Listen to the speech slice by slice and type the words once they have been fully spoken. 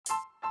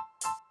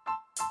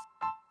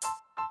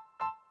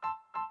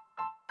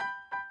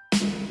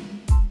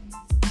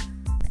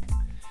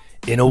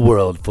In a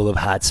world full of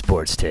hot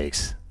sports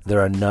takes, there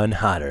are none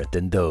hotter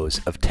than those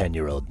of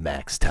 10-year-old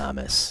Max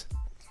Thomas.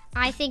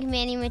 I think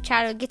Manny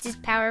Machado gets his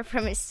power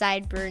from his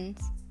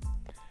sideburns.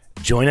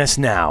 Join us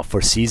now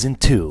for Season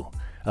 2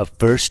 of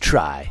First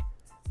Try,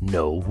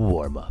 No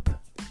Warm-Up.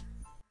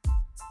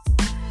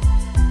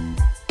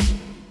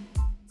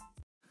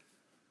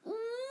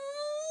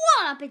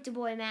 What up, it's your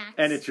boy Max.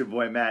 And it's your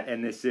boy Matt,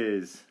 and this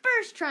is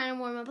First Trying to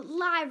Warm Up,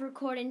 live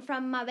recording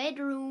from my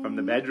bedroom. from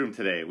the bedroom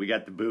today. We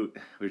got the boot.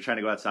 We were trying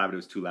to go outside, but it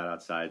was too loud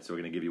outside, so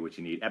we're going to give you what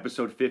you need.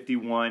 Episode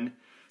 51,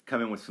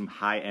 coming with some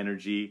high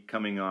energy,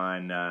 coming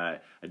on a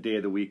day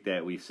of the week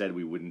that we said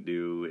we wouldn't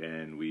do,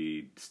 and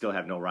we still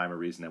have no rhyme or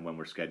reason on when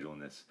we're scheduling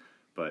this.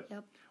 But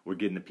we're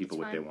getting the people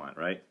what they want,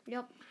 right?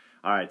 Yep.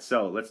 All right,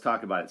 so let's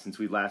talk about it. Since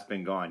we've last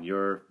been gone,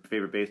 your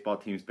favorite baseball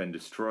team's been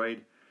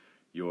destroyed.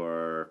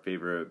 Your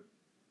favorite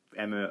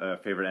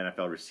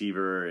NFL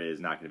receiver is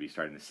not going to be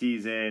starting the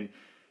season.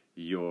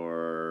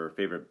 Your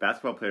favorite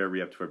basketball player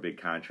re-upped for a big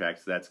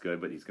contract, so that's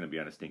good, but he's going to be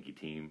on a stinky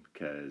team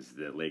because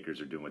the Lakers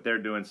are doing what they're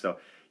doing. So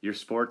your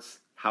sports,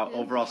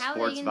 overall how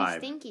sports are they gonna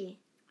vibe. Be stinky?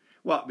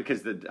 Well,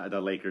 because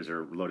the Lakers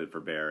are loaded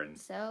for bear, and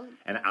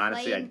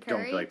honestly, I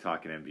don't feel like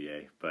talking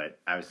NBA, but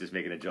I was just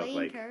making a joke. Clay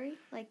like and Curry?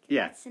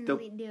 that's an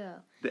elite duo.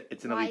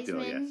 It's an elite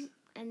duo, yes.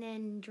 And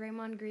then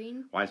Draymond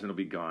Green. Wiseman will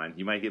be gone.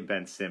 You might get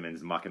Ben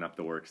Simmons mucking up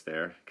the works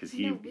there because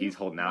he's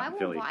holding out in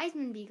Philly. Why will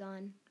Wiseman be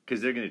gone? Because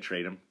they're going to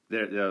trade him.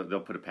 They'll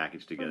put a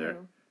package together. For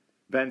who?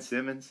 Ben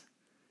Simmons.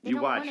 They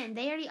don't want him.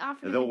 They already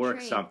offered him They'll a work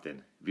trade.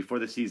 something before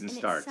the season And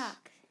starts. It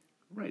sucks.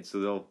 Right, so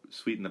they'll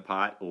sweeten the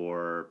pot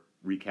or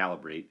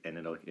recalibrate, and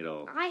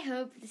it'll. I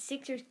hope the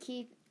Sixers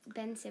keep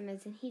Ben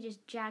Simmons and he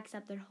just jacks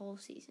up their whole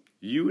season.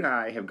 You and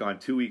I have gone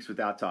 2 weeks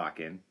without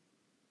talking.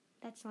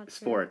 That's not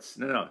sports.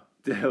 true. No,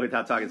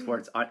 without talking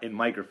sports in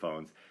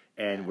microphones,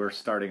 and we're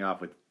starting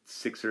off with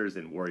Sixers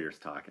and Warriors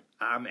talk.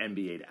 I'm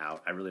NBA'd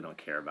out. I really don't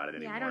care about it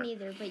anymore. Yeah, I don't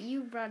either, but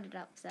you brought it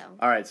up, so.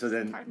 All right, so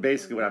then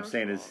basically what I'm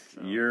saying is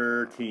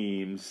your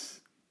team's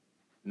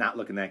not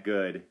looking that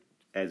good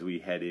as we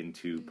head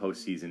into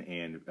postseason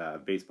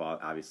and baseball.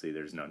 Obviously,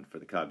 there's none for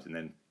the Cubs, and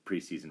then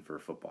preseason for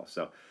football.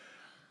 So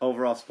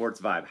overall sports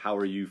vibe, how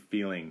are you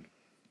feeling?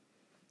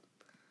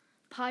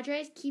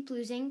 Padres keep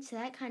losing, so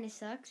that kind of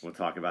sucks. We'll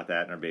talk about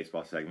that in our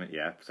baseball segment,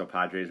 yeah. So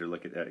Padres are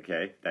looking,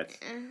 okay, that's,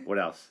 what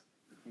else?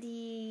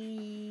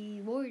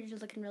 The Warriors are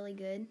looking really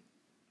good.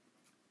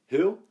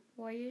 Who?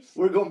 Warriors.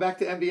 We're going back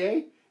to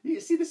NBA? You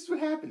see, this is what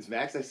happens,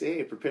 Max. I say,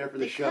 hey, prepare for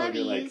the show, and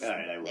you're like, all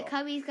right, I will. The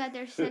Cubbies got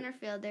their center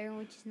fielder,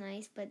 which is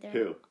nice, but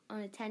they're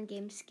on a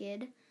 10-game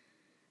skid.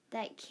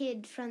 That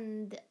kid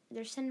from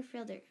their center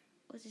fielder,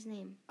 what's his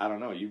name? I don't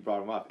know. You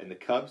brought him up. And the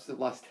Cubs have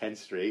lost 10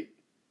 straight.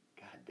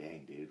 God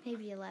dang, dude.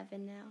 Maybe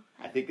 11 now.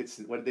 I think it's,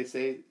 what did they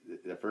say?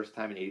 The first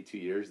time in 82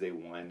 years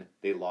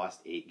they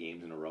lost 8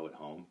 games in a row at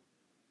home.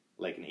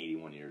 Like in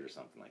 81 years or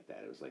something like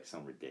that. It was like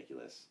some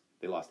ridiculous.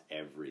 They lost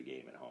every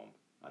game at home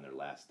on their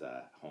last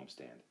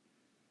homestand.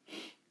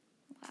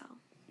 Wow.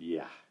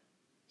 Yeah.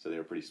 So they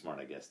were pretty smart,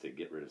 I guess, to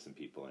get rid of some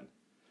people and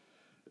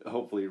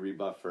hopefully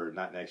rebuff for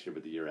not next year,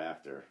 but the year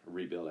after.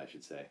 Rebuild, I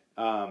should say.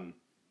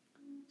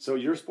 So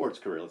your sports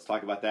career, let's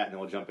talk about that, and then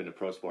we'll jump into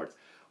pro sports.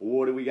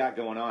 What do we got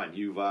going on?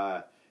 You've,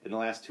 in the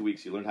last 2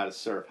 weeks, you learned how to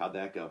surf. How'd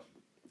that go?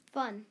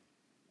 Fun.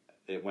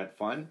 It went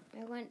fun?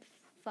 It went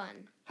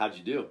fun. How'd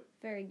you do?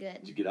 Very good.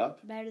 Did you get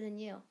up? Better than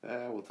you.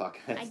 We'll talk.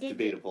 That's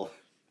debatable.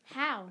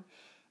 How?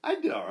 I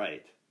did all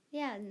right.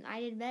 Yeah,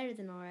 I did better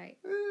than all right.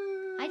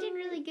 I did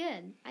really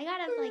good. I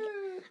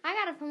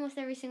got up almost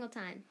every single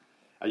time.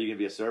 Are you going to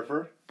be a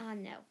surfer?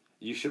 No.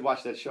 You should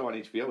watch that show on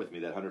HBO with me,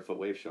 that 100-foot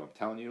wave show. I'm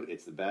telling you,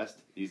 it's the best.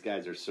 These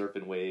guys are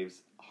surfing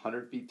waves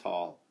 100 feet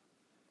tall.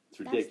 It's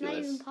ridiculous. That's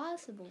not even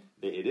possible.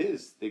 It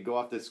is. They go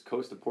off this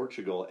coast of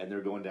Portugal, and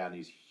they're going down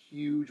these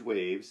huge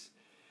waves.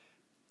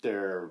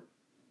 They're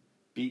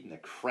beating the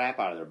crap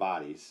out of their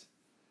bodies.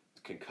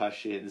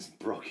 Concussions,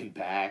 broken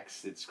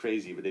backs. It's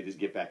crazy, but they just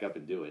get back up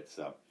and do it.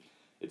 So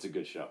it's a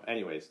good show.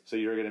 Anyways, so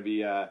you're going to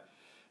be, all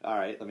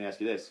right, let me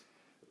ask you this.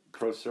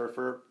 Pro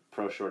surfer,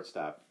 pro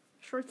shortstop.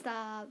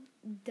 Shortstop,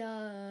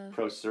 duh.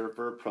 Pro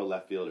surfer, pro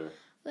left fielder.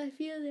 Left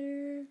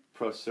fielder.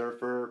 Pro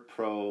surfer,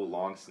 pro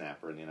long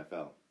snapper in the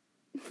NFL.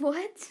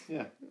 What?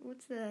 Yeah.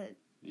 What's that?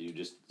 You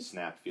just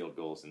snap field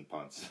goals and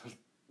punts.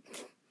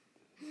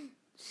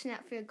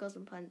 Snap field goals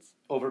and punts.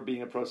 Over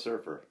being a pro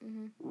surfer?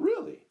 Mm-hmm.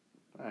 Really?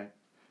 All right.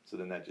 So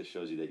then that just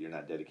shows you that you're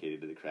not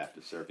dedicated to the craft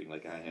of surfing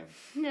like I am.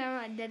 No,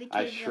 I'm not dedicated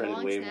I to shredded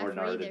long way snapper more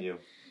gnarly either. than you.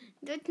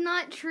 That's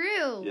not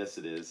true. Yes,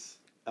 it is.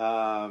 You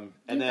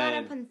got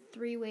up on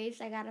 3 waves.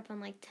 I got up on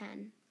like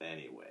 10.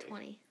 Anyway.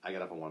 20. I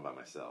got up on one by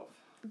myself.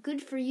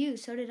 Good for you.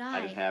 So did I.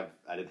 I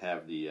didn't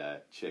have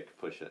the chick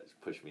push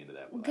me into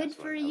that one. Good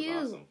for you.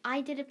 Awesome.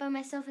 I did it by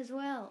myself as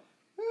well.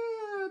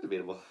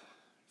 Debatable.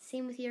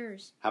 Same with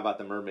yours. How about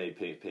the mermaid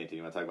painting?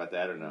 You want to talk about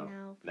that or no?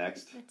 No.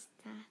 Next? Let's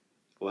not.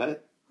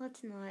 What?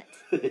 Let's not.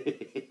 Oh, my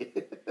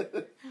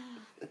God.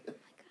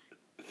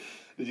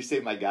 Did you say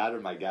my God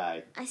or my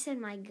guy? I said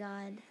my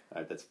God.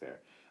 All right, that's fair.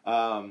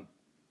 All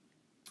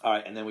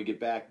right, and then we get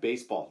back.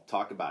 Baseball.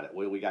 Talk about it.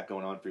 What do we got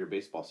going on for your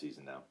baseball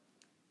season now?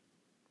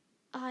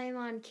 I'm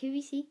on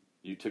QVC.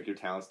 You took your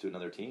talents to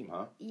another team,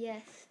 huh?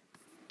 Yes.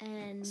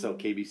 And so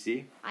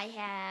KBC? I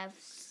have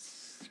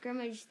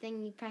scrimmage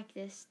thing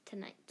practice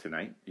tonight.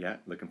 Tonight? Yeah.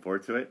 Looking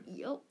forward to it?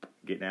 Yup.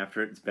 Getting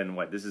after it. It's been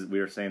what? We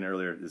were saying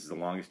earlier, this is the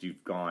longest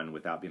you've gone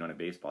without being on a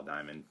baseball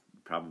diamond,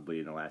 probably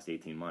in the last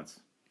 18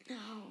 months. No,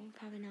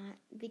 probably not.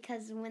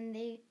 Because I've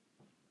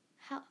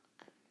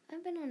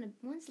been on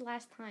when's the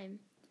last time?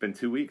 It's been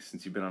 2 weeks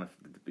since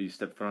you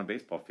stepped foot on a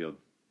baseball field.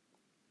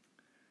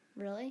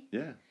 Really?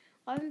 Yeah.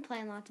 Well, I've been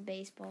playing lots of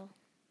baseball.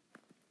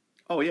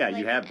 Oh yeah,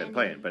 you have been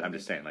playing, but I'm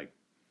just saying, like,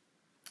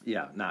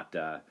 yeah, not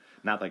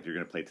like you're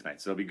going to play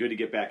tonight. So it'll be good to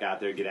get back out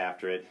there, get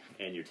after it,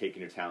 and you're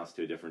taking your talents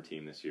to a different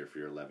team this year for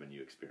your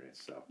 11U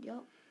experience. So,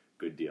 Yep.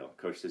 Good deal.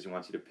 Coach says he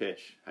wants you to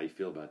pitch. How you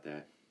feel about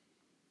that?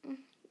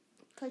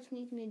 Coach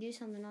needs me to do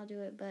something, I'll do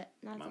it, but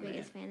not the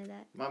biggest fan of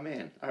that. My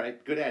man. All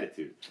right, good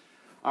attitude.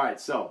 All right,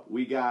 so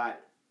we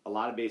got a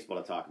lot of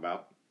baseball to talk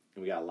about,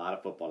 and we got a lot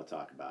of football to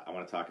talk about. I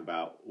want to talk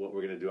about what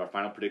we're going to do, our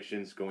final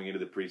predictions going into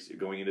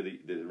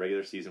the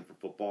regular season for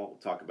football. We'll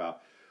talk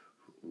about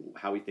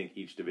how we think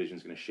each division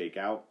is going to shake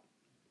out,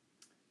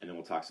 and then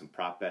we'll talk some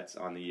prop bets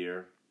on the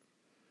year,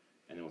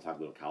 and then we'll talk a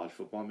little college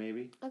football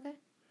maybe. Okay.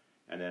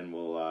 And then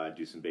we'll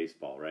do some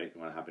baseball, right?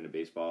 You want to hop into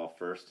baseball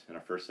first in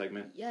our first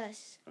segment?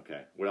 Yes.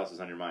 Okay. What else is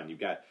on your mind?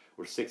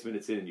 We're 6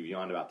 minutes in and you've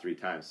yawned about 3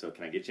 times. So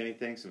can I get you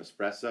anything? Some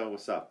espresso?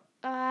 What's up?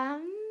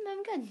 I'm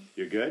good.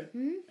 You're good?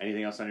 Hmm?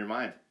 Anything else on your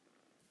mind?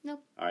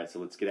 Nope. All right, so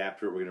let's get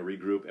after it. We're going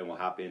to regroup and we'll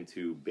hop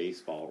into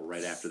baseball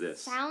right after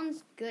this.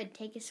 Sounds good.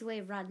 Take us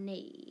away,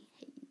 Rodney.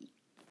 Hey.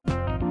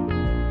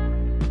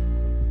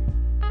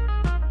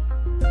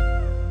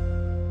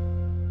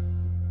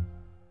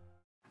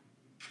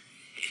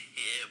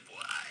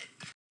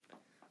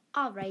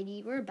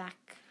 Alrighty, we're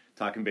back.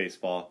 Talking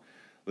baseball.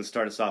 Let's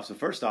start us off. So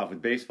first off,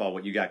 with baseball,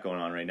 what you got going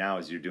on right now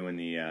is you're doing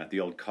the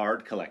old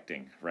card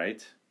collecting,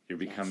 right? You're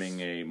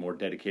becoming a more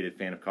dedicated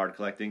fan of card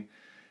collecting.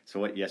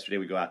 So yesterday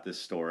we go out to this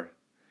store,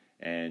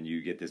 and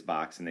you get this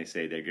box, and they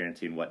say they're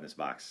guaranteeing what in this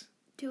box?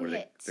 2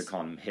 hits. They're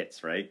calling them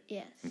hits, right?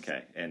 Yes.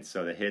 Okay, and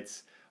so the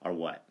hits are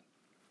what?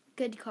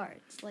 Good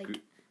cards, like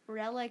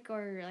relic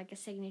or like a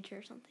signature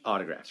or something.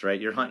 Autographs, right?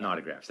 You're hunting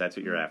autographs. That's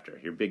what you're after.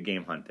 You're big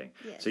game hunting.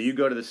 Yes. So you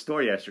go to the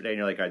store yesterday, and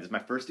you're like, all right, this is my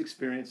first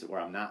experience where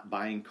I'm not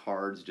buying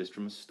cards just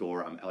from a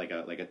store. I'm like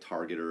a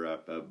Target or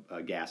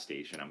a gas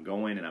station. I'm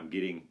going and I'm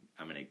going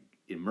to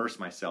immerse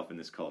myself in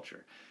this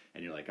culture.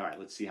 And you're like, all right,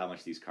 let's see how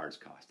much these cards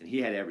cost. And he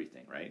had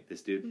everything, right?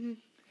 This dude. Mm-hmm.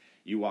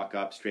 You walk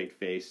up, straight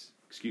face.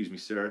 Excuse me,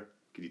 sir.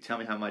 Could you tell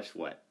me how much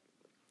what?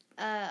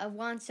 That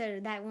Juan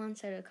Soto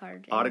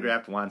card.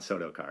 Autographed Juan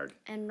Soto card.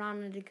 And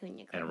Ronald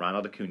Acuna card. And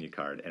Ronald Acuna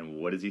card. And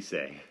what does he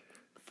say?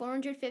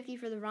 $450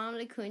 for the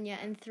Ronald Acuna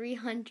and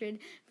 $300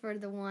 for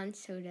the Juan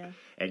Soto.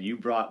 And you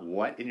brought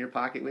what in your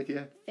pocket with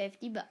you?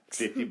 $50.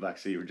 $50.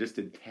 So you were just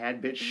a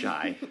tad bit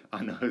shy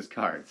on those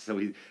cards.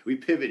 So we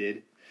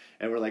pivoted.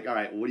 And we're like, all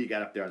right, what do you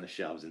got up there on the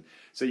shelves? And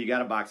so you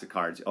got a box of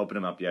cards. You opened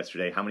them up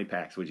yesterday. How many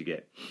packs would you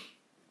get?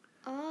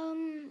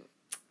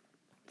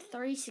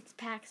 36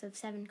 packs of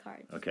 7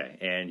 cards. Okay,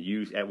 and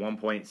you at one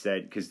point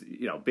said, because,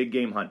 big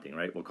game hunting,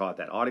 right? We'll call it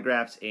that.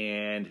 Autographs,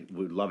 and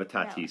would love a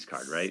Tatis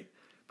card, right?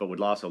 But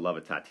would also love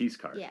a Tatis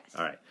card. Yes.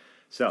 All right.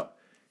 So,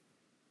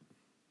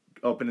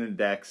 opening the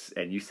decks,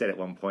 and you said at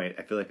one point,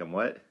 I feel like I'm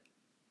what?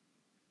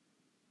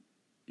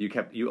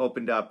 You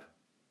opened up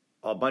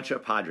a bunch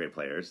of Padre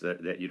players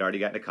that you'd already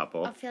gotten a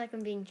couple. I feel like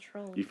I'm being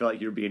trolled. You feel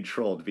like you're being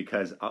trolled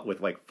because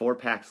with like 4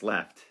 packs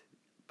left,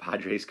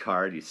 Padres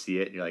card, you see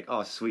it, and you're like,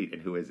 oh, sweet,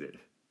 and who is it?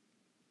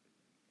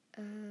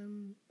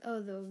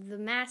 The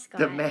mascot.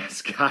 The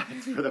mascot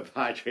for the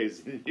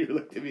Padres. And you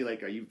looked at me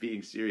like, are you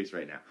being serious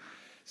right now?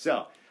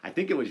 So, I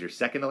think it was your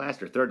second to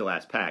last or third to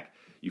last pack.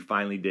 You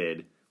finally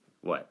did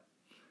what?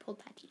 Pulled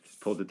Tatis.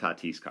 Pulled the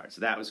Tatis card.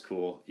 So that was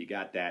cool. You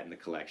got that in the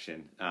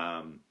collection.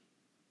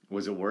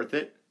 Was it worth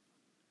it?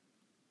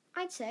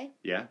 I'd say.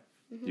 Yeah?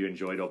 Mm-hmm. You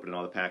enjoyed opening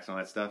all the packs and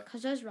all that stuff?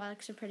 Because those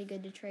relics are pretty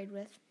good to trade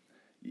with.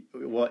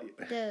 Well,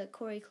 the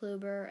Corey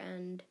Kluber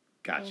and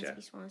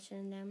Dansby Swanson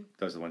and them.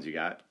 Those are the ones you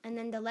got? And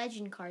then the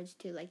legend cards,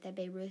 too, like that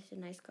Babe Ruth, a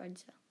nice card.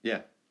 So.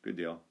 Yeah, good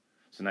deal.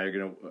 So now you're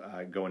going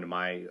to go into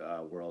my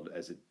world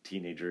as a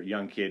teenager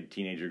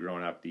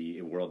growing up,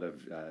 the world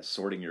of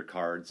sorting your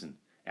cards and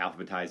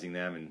alphabetizing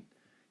them and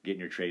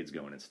getting your trades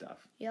going and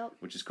stuff. Yep.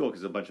 Which is cool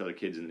because a bunch of other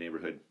kids in the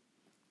neighborhood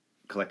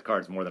collect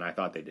cards more than I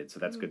thought they did. So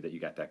that's good that you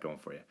got that going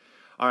for you.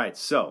 All right,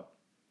 so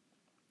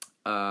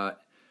I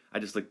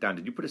just looked down.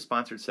 Did you put a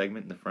sponsored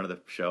segment in the front of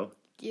the show?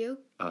 You?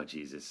 Oh,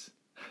 Jesus.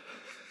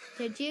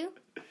 Did you?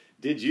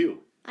 Did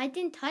you? I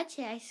didn't touch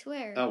it, I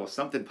swear. Oh, well,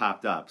 something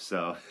popped up,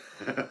 so.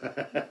 All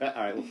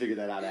right, we'll figure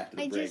that out after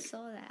the break. I just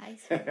saw that, I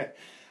swear.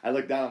 I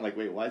looked down, I'm like,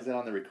 wait, why is that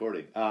on the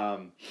recording?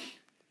 All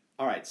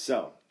right,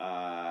 so,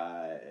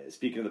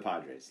 speaking of the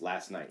Padres,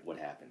 last night, what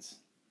happens?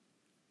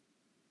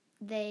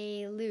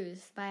 They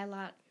lose by a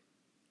lot.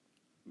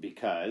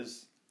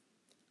 Because?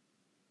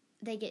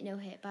 They get no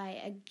hit by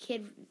a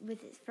kid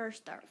with his first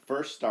start.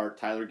 First start,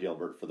 Tyler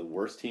Gilbert, for the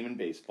worst team in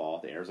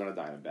baseball, the Arizona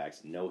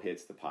Diamondbacks, no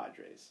hits the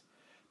Padres.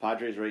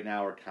 Padres right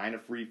now are kind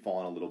of free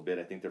falling a little bit.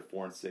 I think they're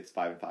 4-6,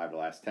 5-5 the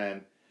last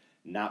 10.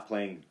 Not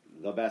playing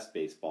the best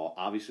baseball.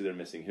 Obviously, they're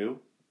missing who?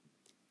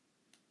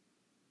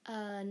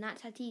 Not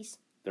Tatis.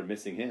 They're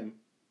missing him.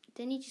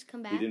 Didn't he just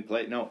come back? He didn't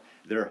play. No,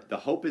 the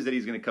hope is that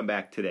he's going to come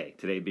back today.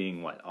 Today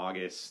being what?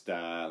 August.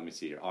 Let me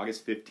see here.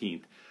 August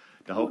 15th.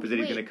 The hope is that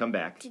he's going to come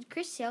back. Did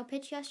Chris Sale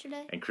pitch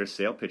yesterday? And Chris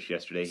Sale pitched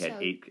yesterday. He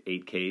had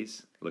eight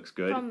Ks. Looks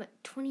good. From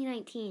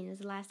 2019 was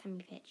the last time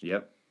he pitched.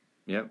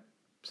 Yep.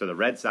 So the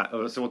Red Sox.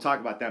 Oh, so we'll talk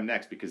about them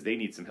next because they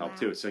need some help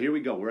too. So here we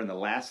go. We're in the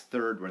last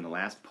third. We're in the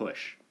last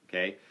push.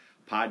 Okay.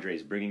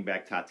 Padres bringing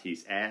back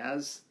Tatis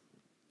as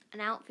an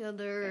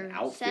outfielder.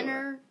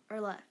 Center or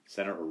left?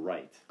 Center or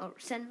right? Oh,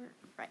 center,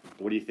 right.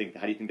 What do you think?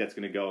 How do you think that's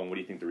going to go, and what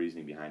do you think the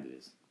reasoning behind it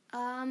is?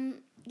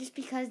 Just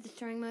because the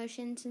throwing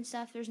motions and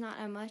stuff, there's not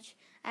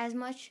as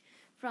much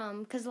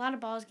from, because a lot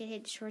of balls get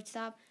hit to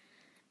shortstop,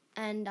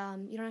 and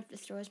you don't have to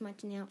throw as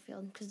much in the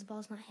outfield because the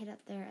ball's not hit up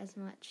there as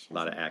much. A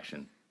lot of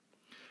action.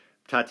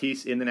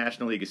 Tatis in the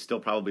National League is still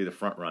probably the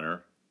front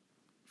runner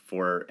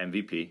for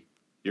MVP.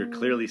 You're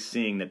clearly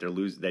seeing that they're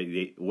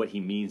losing what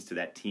he means to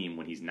that team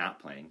when he's not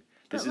playing.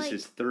 This is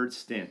his third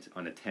stint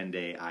on a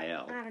 10-day IL.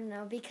 I don't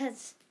know,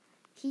 because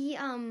he's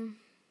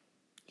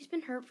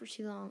been hurt for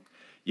too long.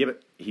 Yeah,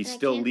 but he's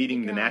still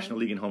leading the National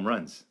League in home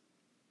runs.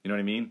 You know what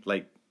I mean?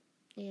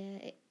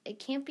 Yeah, it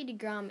can't be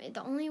DeGrom.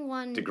 The only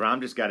one...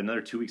 DeGrom just got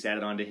another 2 weeks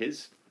added on to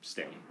his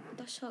stay.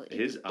 So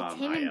it's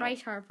him and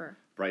Bryce Harper.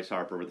 Bryce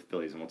Harper with the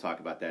Phillies, and we'll talk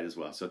about that as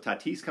well. So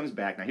Tatis comes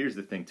back. Now, here's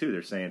the thing, too.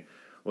 They're saying,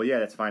 well, yeah,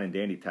 that's fine and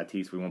dandy,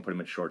 Tatis. We won't put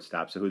him at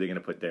shortstop. So who are they going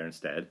to put there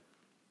instead?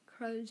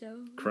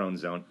 Crone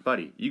Zone.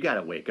 Buddy, you got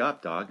to wake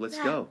up, dog. Let's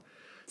go.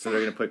 So they're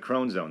going to put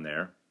Crone Zone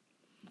there.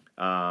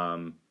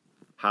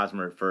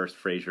 Hosmer at first,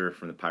 Frazier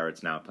from the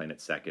Pirates now playing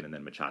at second, and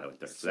then Machado at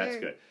third. So that's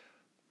good.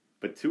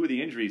 But 2 of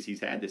the injuries he's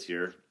had this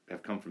year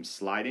have come from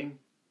sliding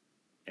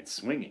and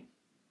swinging.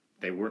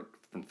 They weren't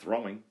from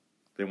throwing.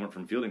 They weren't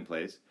from fielding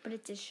plays. But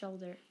it's his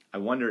shoulder. I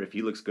wonder if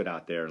he looks good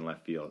out there in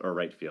left field or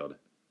right field.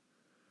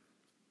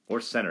 Or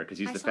center, because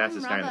he's the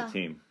fastest guy on the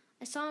team.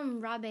 I saw him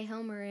rob a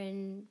homer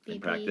in BP.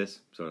 In practice?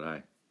 So did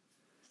I.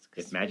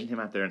 Imagine him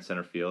out there in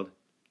center field.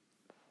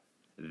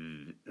 I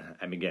mean,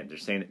 again, they're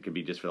saying it could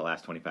be just for the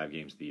last 25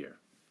 games of the year.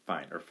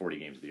 Fine, or 40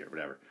 games of the year,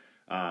 whatever.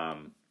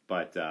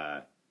 But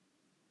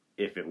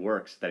if it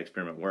works, that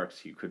experiment works,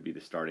 he could be the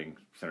starting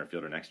center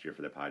fielder next year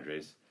for the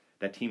Padres.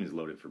 That team is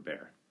loaded for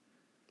bear.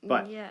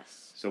 But,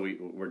 yes. So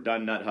we're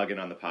done nut hugging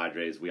on the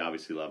Padres. We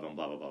obviously love them,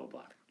 blah, blah, blah, blah,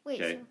 blah.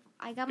 Wait, okay? So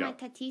I got my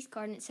Tatis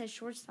card and it says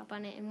shortstop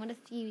on it, and what if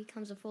he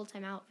becomes a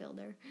full-time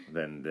outfielder?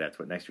 Then that's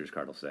what next year's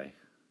card will say.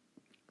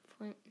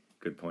 Point.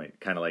 Good point.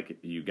 Kind of like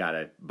you got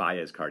a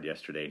Baez card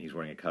yesterday, and he's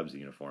wearing a Cubs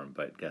uniform,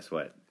 but guess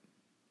what?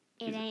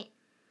 It ain't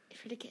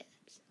for the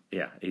Cubs.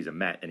 Yeah, he's a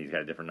Met, and he's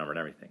got a different number and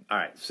everything. All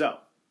right, so.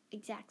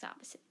 Exact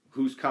opposite.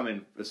 Who's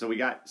coming? So we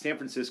got San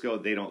Francisco,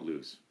 they don't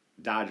lose.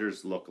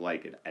 Dodgers look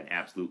like an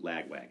absolute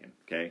lag wagon,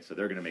 okay? So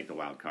they're going to make the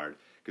wild card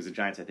because the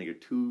Giants, I think, are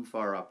too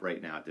far up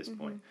right now at this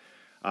point.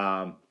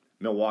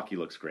 Milwaukee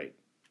looks great.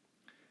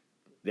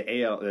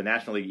 The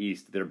National League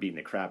East, they're beating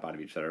the crap out of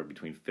each other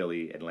between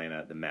Philly,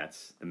 Atlanta, the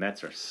Mets. The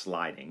Mets are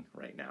sliding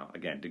right now.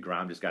 Again,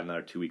 DeGrom just got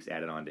another 2 weeks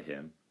added on to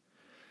him.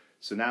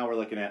 So now we're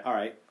looking at, all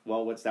right,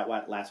 well, what's that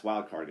last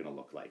wild card going to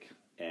look like?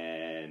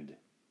 And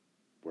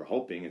we're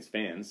hoping, as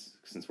fans,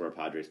 since we're a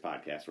Padres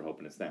podcast, we're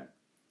hoping it's them.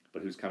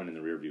 But who's coming in the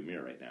rearview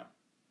mirror right now?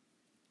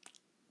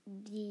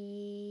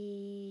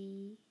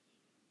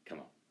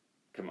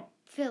 Come on.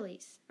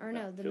 Phillies. Or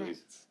no, the Phillies.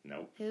 Mets.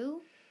 No.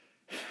 Who?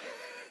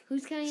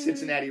 Who's coming in?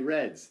 Cincinnati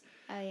Reds.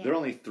 Oh, yeah. They're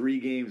only 3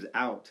 games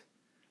out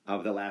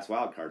of the last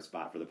wild card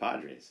spot for the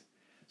Padres.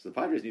 So the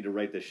Padres need to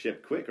right this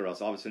ship quick, or else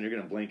all of a sudden you're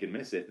going to blink and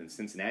miss it, and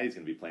Cincinnati's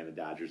going to be playing the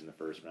Dodgers in the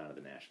first round of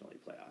the National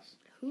League playoffs.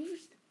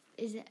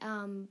 Is it,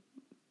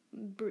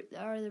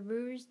 are the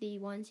Brewers the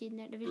 1 seed in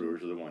that division?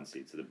 Brewers are the 1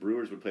 seed. So the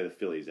Brewers would play the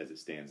Phillies as it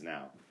stands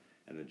now,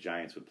 and the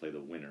Giants would play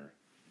the winner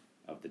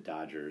of the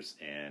Dodgers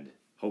and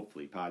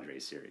hopefully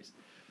Padres series.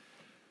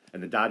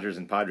 And the Dodgers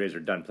and Padres are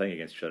done playing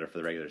against each other for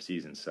the regular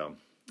season. So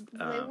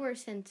they were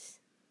since.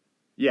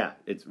 Yeah,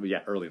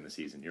 early in the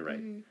season. You're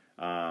right.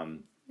 Mm-hmm.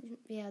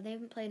 Yeah, they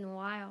haven't played in a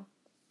while.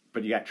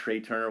 But you got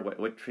Trey Turner.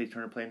 What Trey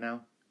Turner playing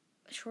now?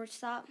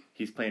 Shortstop.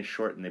 He's playing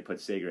short, and they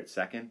put Sager at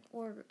second.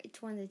 Or it's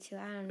one of the two.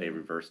 I don't know. They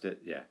reversed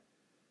it. Yeah.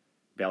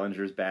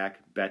 Bellinger's back.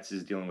 Betts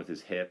is dealing with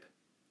his hip.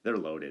 They're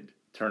loaded.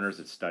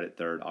 Turner's at stud at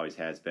third. Always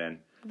has been.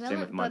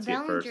 Same with Muncy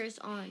at first. Bellinger's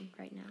on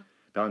right now.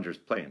 Bellinger's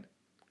playing.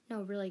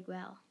 No, really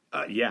well.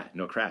 Yeah,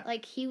 no crap.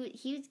 Like he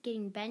was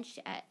getting benched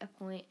at a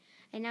point,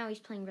 and now he's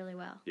playing really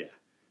well. Yeah,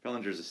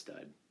 Bellinger's a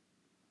stud.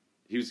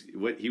 He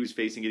was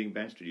facing getting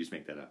benched, or did you just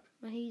make that up?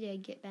 Well, he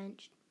did get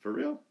benched. For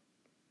real?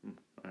 All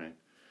right.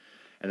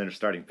 And then their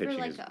starting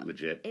pitching is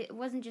legit. It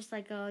wasn't just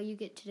like, oh, you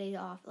get today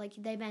off. Like,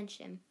 they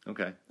benched him.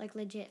 Okay. Like,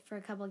 legit for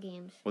a couple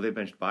games. Well, they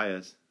benched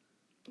Baez.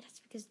 That's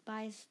because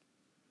Baez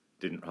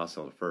didn't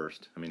hustle at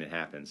first. I mean, it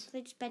happens.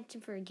 They just benched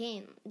him for a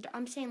game.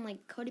 I'm saying,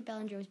 like, Cody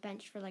Bellinger was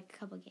benched for, like, a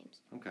couple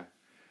games. Okay.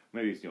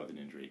 Maybe he's dealing with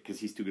an injury, because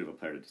he's too good of a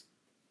player to just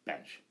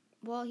bench.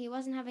 Well, he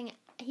wasn't having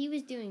He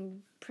was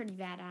doing pretty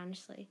bad,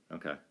 honestly.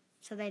 Okay.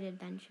 So they did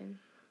bench him.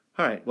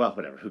 All right. Well,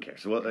 whatever. Who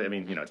cares? Well, I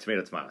mean, tomato,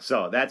 tomato.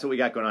 So that's what we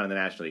got going on in the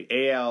National League.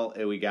 AL,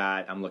 we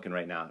got. I'm looking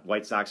right now.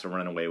 White Sox are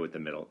running away with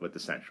the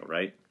Central,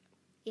 right?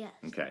 Yes.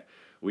 Okay.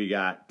 We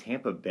got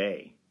Tampa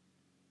Bay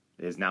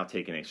is now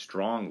taking a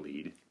strong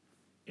lead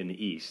in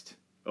the East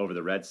over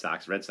the Red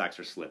Sox. Red Sox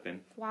are slipping.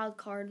 Wild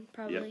card,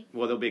 probably. Yep.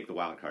 Well, they'll make the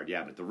wild card,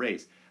 yeah. But the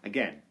Rays,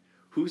 again,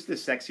 who's the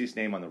sexiest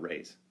name on the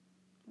Rays?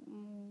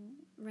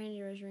 Randy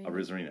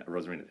Rosarina.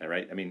 Rosarina,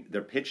 right? I mean,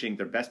 their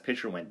best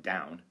pitcher went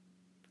down.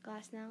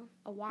 Glass now,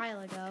 a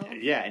while ago.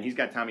 Yeah, and he's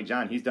got Tommy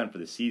John. He's done for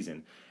the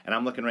season. And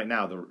I'm looking right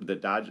now.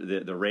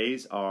 The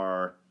Rays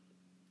are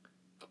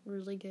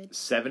really good.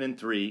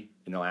 7-3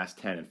 in the last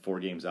 10, and 4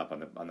 games up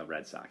on the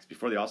Red Sox.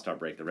 Before the All-Star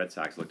break, the Red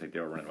Sox looked like they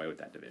were running away with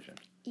that division.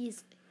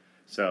 Easily.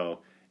 So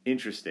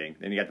interesting.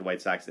 Then you got the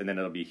White Sox, and then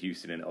it'll be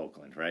Houston and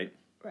Oakland, right?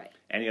 Right.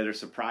 Any other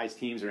surprise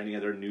teams or any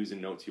other news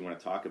and notes you want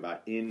to talk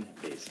about in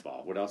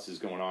baseball? What else is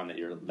going on that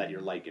you're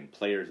liking?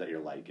 Players that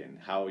you're liking?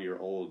 How are your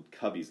old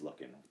Cubbies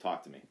looking?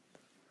 Talk to me.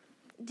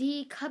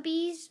 The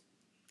Cubbies.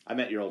 I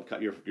meant your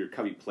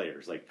Cubby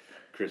players like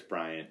Chris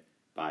Bryant,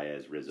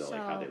 Baez, Rizzo.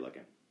 Like how they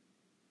looking?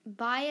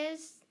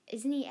 Baez,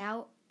 isn't he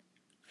out?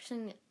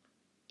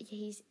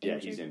 He's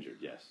injured. Yeah, he's injured.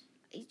 Yes.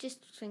 He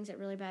just swings at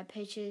really bad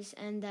pitches,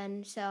 and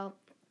then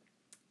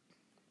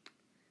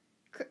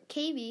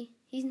KB,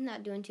 he's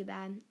not doing too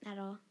bad at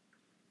all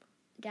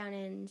down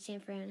in San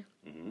Fran.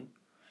 Mm-hmm.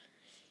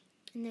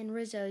 And then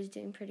Rizzo is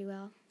doing pretty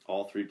well.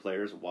 All 3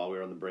 players, while we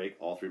were on the break,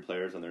 all 3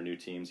 players on their new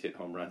teams hit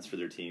home runs for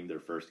their team, their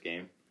first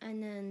game.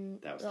 And then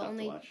the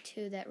only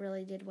 2 that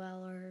really did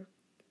well are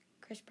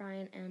Chris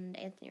Bryant and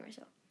Anthony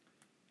Rizzo.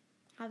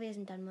 Javi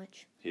hasn't done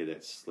much. He had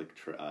that slick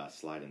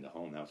slide into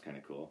home. That was kind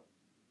of cool.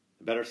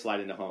 The better slide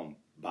into home,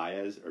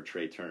 Baez or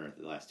Trey Turner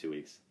the last 2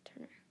 weeks?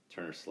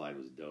 Turner's slide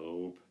was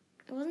dope.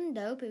 It wasn't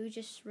dope. It was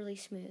just really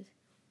smooth.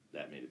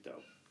 That made it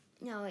dope.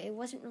 No, it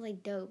wasn't really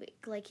dope.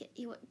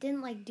 He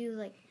didn't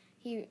do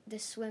the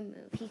swim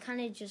move. He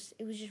kind of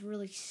it was just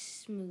really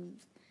smooth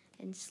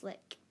and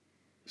slick.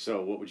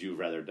 So what would you have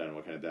rather done?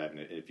 What kind of dive?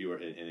 If you were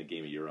in a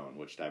game of your own,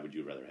 which dive would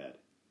you have rather had?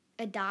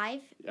 A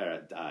dive?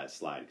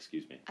 Slide,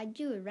 excuse me. I'd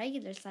do a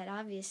regular slide,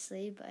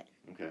 obviously, but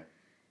okay.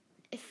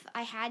 If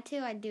I had to,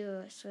 I'd do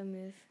a swim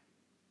move.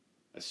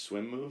 A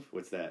swim move?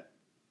 What's that?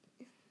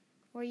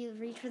 Where you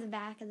reach for the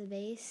back of the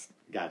base.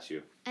 Got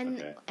you.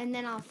 And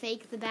then I'll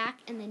fake the back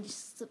and then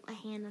just slip my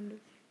hand under.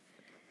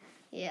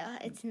 Yeah,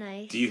 it's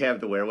nice. Do you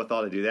have the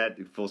wherewithal to do that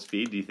at full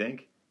speed, do you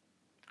think?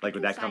 Like,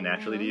 would that come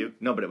naturally to you?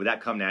 No, but would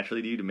that come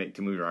naturally to you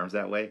to move your arms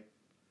that way?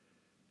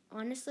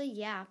 Honestly,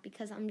 yeah,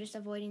 because I'm just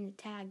avoiding the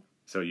tag.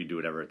 So you do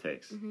whatever it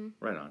takes. Mm-hmm.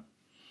 Right on.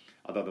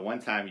 Although the one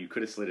time you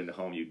could have slid into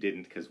home, you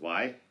didn't, because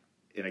why?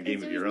 In a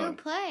game of your own. There's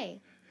no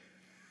play.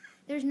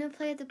 There's no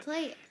play at the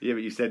plate. Yeah,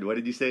 but you said, what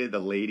did you say? The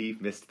lady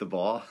missed the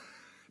ball?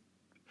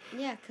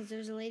 Yeah, because there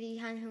was a lady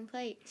behind home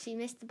plate. She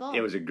missed the ball.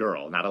 It was a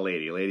girl, not a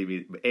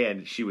lady.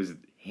 And she was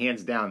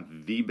hands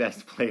down the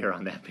best player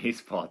on that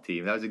baseball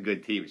team. That was a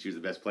good team. She was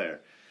the best player.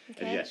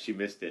 Okay. And yes, she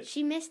missed it.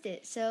 She missed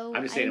it. So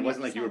I'm just saying, it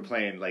wasn't like you were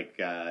playing like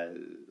a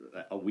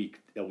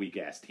weak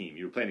ass team.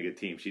 You were playing a good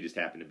team. She just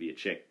happened to be a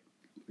chick,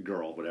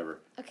 girl,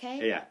 whatever.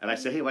 Okay. Yeah, and I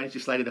said, hey, why didn't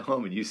you slide it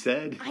home? And you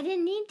said I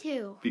didn't need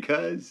to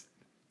because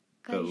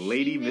the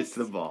lady missed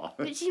the ball.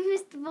 But she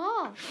missed the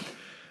ball.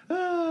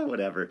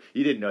 Whatever.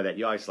 You didn't know that.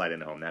 You always slide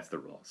into home. That's the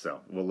rule.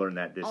 So we'll learn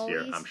that this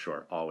year, I'm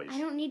sure. Always. I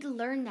don't need to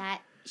learn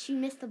that. She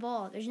missed the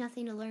ball. There's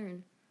nothing to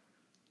learn.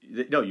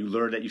 No, you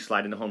learn that you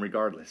slide into home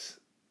regardless.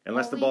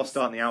 Unless the ball's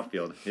still out in the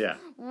outfield. Yeah.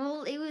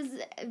 Well, it was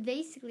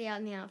basically out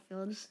in the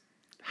outfield.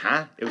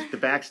 Huh? It was the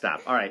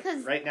backstop. All right.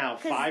 Right now,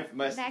 five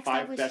best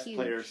huge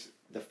players.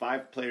 The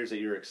 5 players that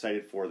you're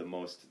excited for the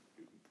most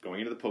going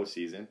into the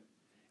postseason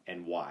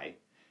and why.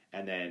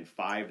 And then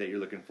 5 that you're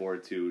looking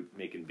forward to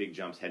making big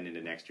jumps heading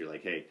into next year.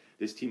 Like, hey,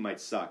 this team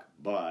might suck,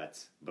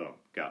 but boom,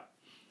 go.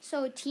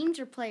 So teams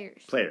or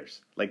players?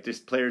 Players. Like,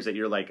 just players that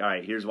you're like, all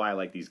right, here's why I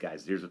like these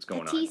guys. Here's what's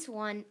going on. Tatis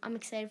won. I'm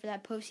excited for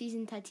that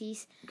postseason.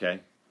 Tatis.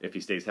 Okay. If he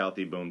stays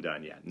healthy, boom,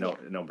 done. Yeah. No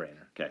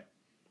brainer. Okay.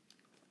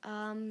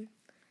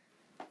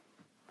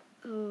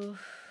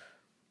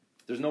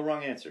 There's no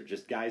wrong answer.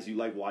 Just guys you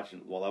like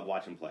watching, love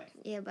watching play.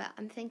 Yeah, but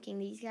I'm thinking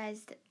these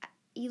guys,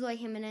 Eloy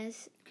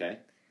Jimenez. Okay.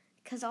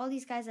 Because all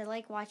these guys I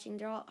like watching,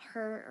 they're all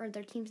hurt or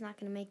their team's not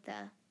going to make the...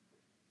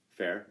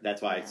 Fair.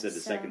 That's why I said the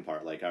second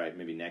part. Like, all right,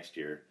 maybe next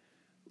year,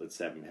 let's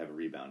have them have a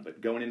rebound.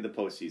 But going into the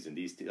postseason,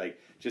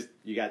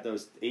 you got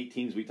those 8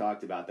 teams we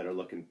talked about that are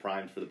looking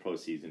primed for the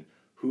postseason.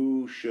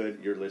 Who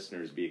should your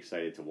listeners be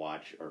excited to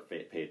watch or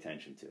pay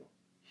attention to?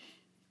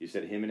 You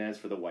said Jimenez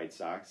for the White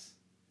Sox.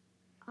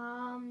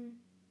 Xander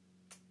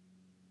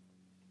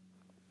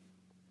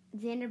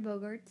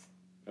Bogaerts.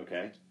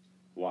 Okay.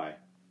 Why?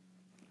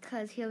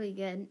 Because he'll be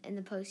good in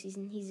the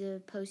postseason. He's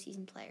a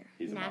postseason player.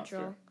 He's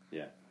natural. A monster.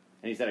 Yeah.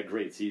 And he's had a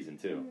great season,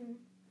 too.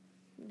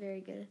 Mm-hmm.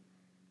 Very good.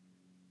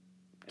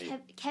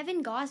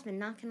 Kevin Gausman,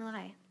 not going to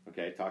lie.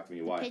 Okay, talk to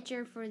me. Why?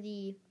 Pitcher for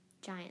the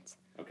Giants.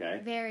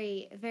 Okay.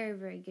 Very, very,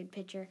 very good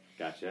pitcher.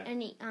 Gotcha.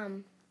 And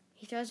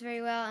He throws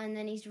very well, and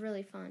then he's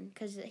really fun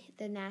because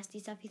the nasty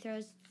stuff he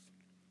throws,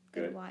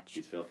 good to watch.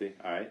 He's filthy.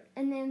 All right.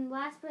 And then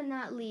last but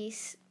not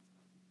least,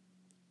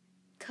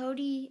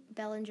 Cody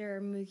Bellinger or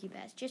Mookie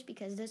Betts, just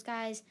because those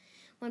guys,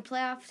 when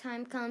playoff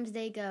time comes,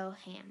 they go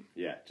ham.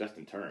 Yeah,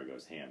 Justin Turner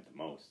goes ham the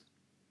most.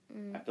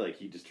 I feel like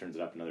he just turns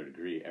it up another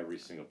degree every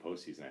single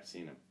postseason I've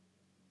seen him.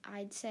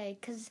 I'd say,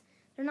 because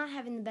they're not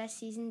having the best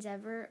seasons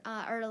ever,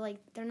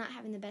 they're not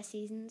having the best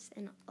seasons,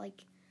 and,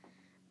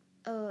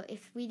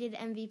 if we did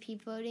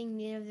MVP voting,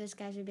 neither of those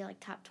guys would be,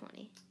 top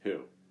 20.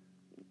 Who?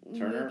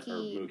 Turner or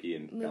Mookie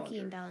and Bellinger? Mookie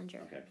and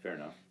Bellinger. Okay, fair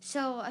enough.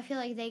 So, I feel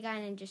like they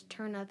kind of just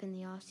turn up in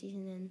the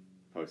offseason and...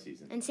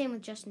 Postseason. And same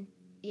with Justin...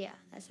 Yeah,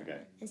 that's right.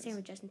 Okay. And same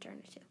with Justin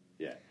Turner, too.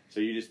 Yeah.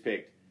 So you just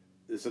picked...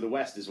 So the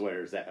West is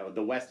where is that?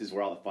 The West is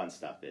where all the fun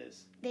stuff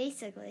is.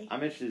 Basically.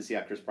 I'm interested to see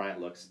how Chris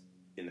Bryant looks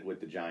with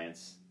the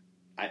Giants.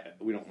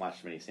 We don't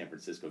watch many San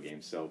Francisco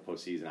games, so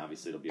postseason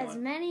obviously it'll be As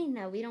on. many?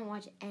 No, we don't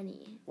watch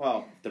any.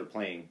 Well, if they're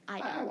playing.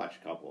 I watch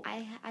a couple.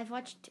 I've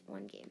watched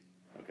one game.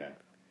 Okay.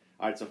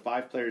 All right. So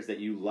 5 players that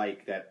you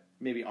like that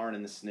maybe aren't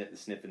in the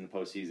sniff in the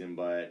postseason,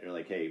 but are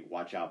like, hey,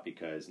 watch out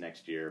because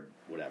next year,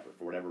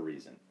 for whatever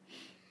reason.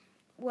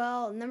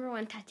 Well, number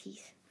 1,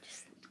 Tatis.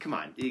 Come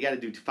on, you got to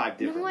do 5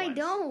 different ones. No, I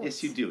don't.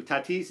 Yes, you do.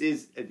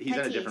 He's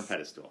on a different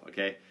pedestal,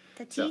 okay?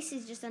 Tatis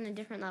is just on a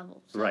different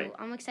level. So right.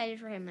 I'm excited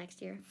for him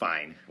next year.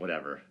 Fine,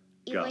 whatever.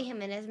 Eloy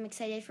Jimenez, I'm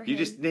excited for him. You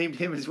just named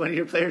him as one of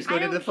your players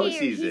going into the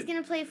postseason. He's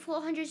going to play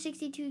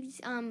 462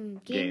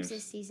 games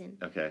this season.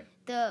 Okay.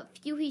 The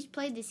few he's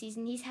played this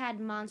season, he's had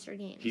monster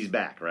games. He's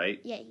back,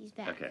 right? Yeah, he's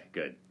back. Okay,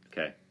 good.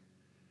 Okay.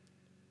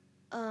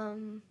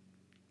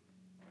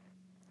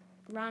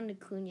 Ron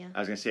Acuna. I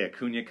was going to say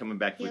Acuna coming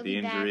back with the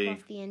injury. He'll be back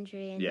off the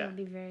injury, and he'll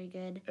be very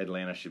good.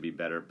 Atlanta should be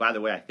better. By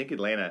the way, I think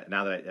Atlanta,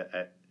 now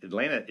that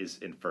Atlanta is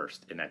in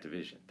first in that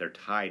division. They're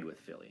tied with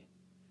Philly.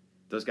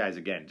 Those guys,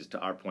 again, just to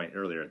our point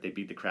earlier, they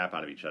beat the crap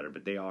out of each other,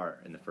 but they are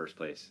in the first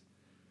place.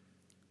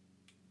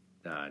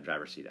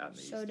 Driver's seat out in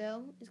the East.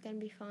 Soto is going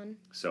to be fun.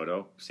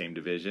 Soto, same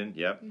division,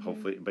 yep,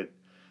 hopefully. But,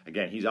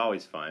 again, he's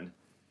always fun.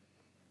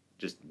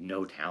 Just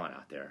no talent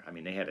out there. I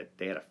mean, they had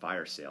a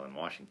fire sale in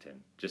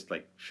Washington, just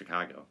like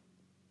Chicago.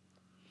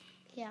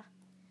 Yeah.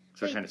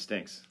 So it kind of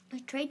stinks.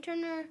 Was Trey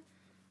Turner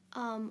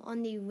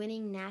on the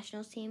winning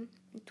Nationals team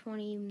in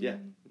 20... Yeah.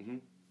 Mm-hmm.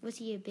 Was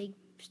he a big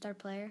star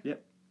player?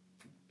 Yep.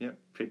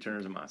 Trey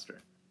Turner's a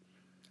monster.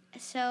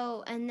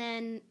 So, and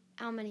then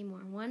how many more?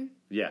 1?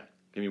 Yeah.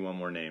 Give me one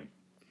more name.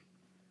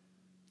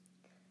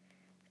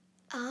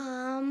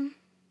 I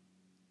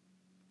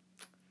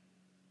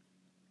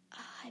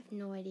have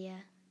no idea.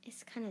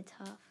 It's kind of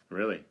tough.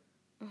 Really?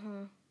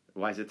 Uh-huh.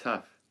 Why is it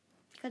tough?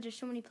 Because there's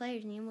so many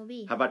players in the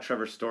MLB. How about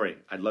Trevor Story?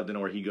 I'd love to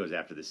know where he goes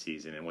after the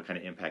season and what kind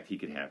of impact he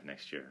could have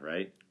next year,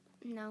 right?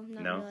 No,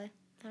 not really.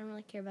 I don't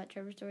really care about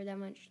Trevor Story that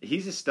much.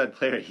 He's a stud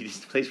player. He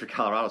just plays for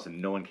Colorado, so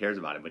no one cares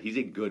about him. But he's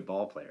a good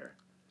ball player.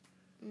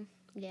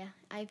 Yeah,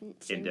 I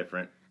haven't seen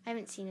Indifferent. I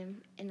haven't seen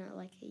him in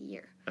a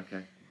year.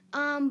 Okay.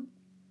 I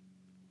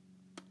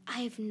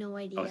have no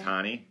idea.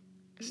 Ohtani?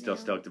 Still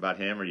stoked about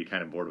him, or are you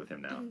kind of bored with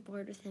him now? I'm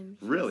bored with him.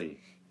 Really?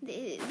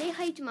 They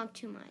hyped him up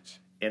too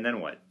much. And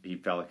then what? He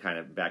fell kind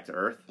of back to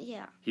earth?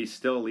 Yeah. He's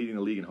still leading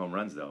the league in home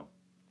runs, though.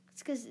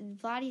 It's because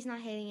Vladdy's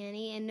not hitting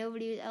any, and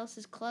nobody else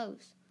is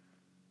close.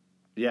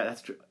 Yeah,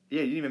 that's true.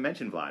 Yeah, you didn't even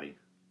mention Vladdy.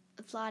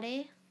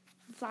 Vladdy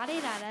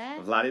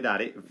Dada.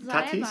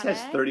 Tatis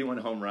has 31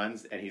 home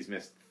runs, and he's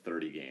missed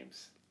 30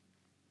 games.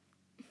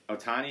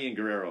 Ohtani and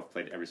Guerrero have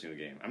played every single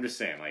game. I'm just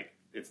saying,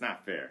 it's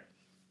not fair.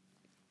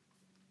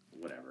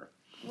 Whatever.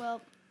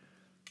 Well,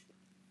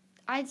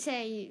 I'd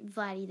say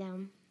Vladdy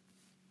down.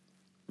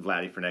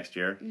 Vladdy for next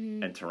year,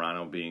 and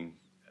Toronto being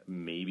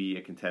maybe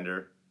a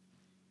contender.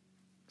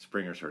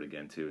 Springer's hurt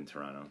again, too, in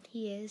Toronto.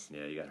 He is.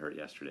 Yeah, he got hurt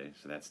yesterday,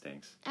 so that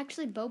stinks.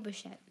 Actually, Bo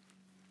Bichette.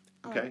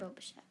 I Okay. like Bo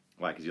Bichette.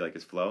 Why, because you like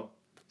his flow?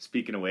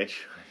 Speaking of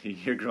which,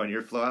 you're growing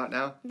your flow out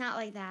now? Not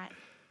like that.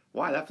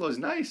 Why? That flow's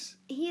nice.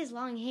 He has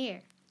long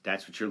hair.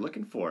 That's what you're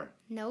looking for.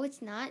 No,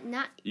 it's not.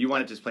 You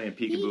want it just playing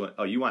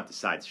peekaboo? You want the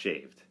sides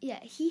shaved. Yeah,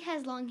 he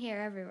has long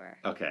hair everywhere.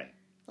 Okay.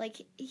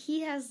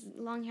 He has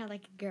long hair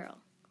like a girl.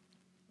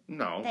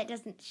 No. That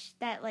doesn't...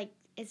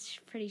 it's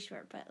pretty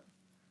short, but...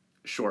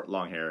 Short,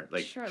 long hair.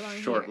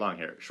 Long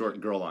hair. Short,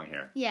 girl, long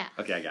hair. Yeah.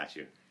 Okay, I got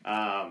you.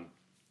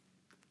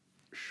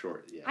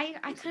 Short, yeah.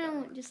 I kind of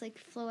want just,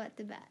 flow at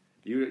the back.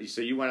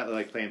 So you want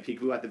it, playing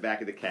peekaboo at the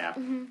back of the cap,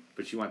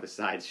 but you want the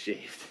sides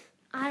shaved.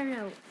 I don't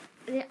know.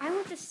 I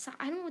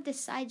don't want the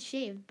sides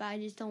shaved, but I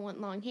just don't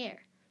want long hair.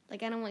 I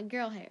don't want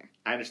girl hair.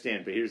 I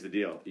understand, but here's the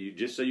deal.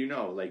 Just so you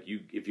know,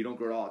 if you don't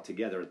grow it all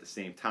together at the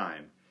same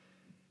time,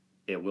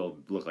 it will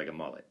look like a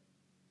mullet.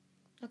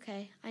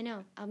 Okay, I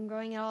know. I'm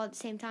growing it all at the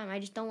same time. I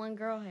just don't want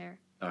girl hair.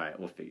 All right,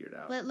 we'll figure it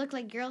out. Will it look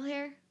like girl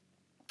hair?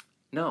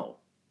 No,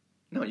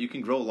 you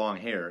can grow long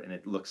hair and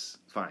it looks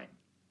fine.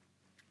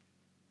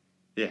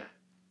 Yeah,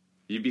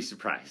 you'd be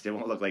surprised. It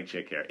won't look like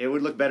chick hair. It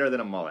would look better than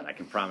a mullet. I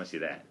can promise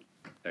you that.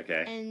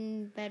 Okay.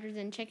 And better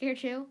than chick hair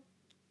too?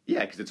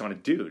 Yeah, because it's on a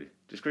dude.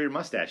 Just grow your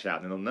mustache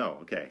out and they'll know.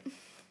 Okay.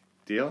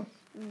 Deal?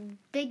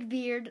 big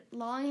beard,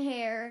 long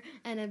hair,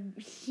 and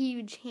a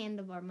huge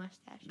handlebar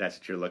mustache. That's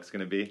what your look's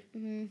going to be?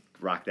 Mm-hmm.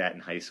 Rock that in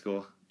high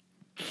school?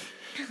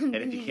 And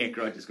if you can't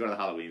grow it, just go to the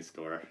Halloween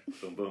store.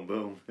 Boom, boom,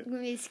 boom. I'm going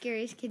to be the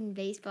scariest kid in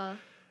baseball.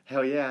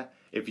 Hell yeah.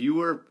 If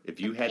you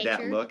had that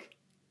pitcher? look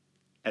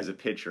as a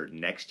pitcher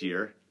next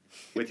year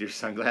with your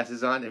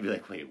sunglasses on, and be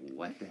like, wait,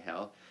 what the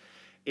hell?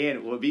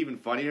 And what would be even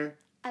funnier?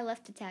 I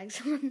left the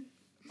tags on.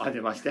 On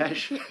your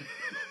mustache?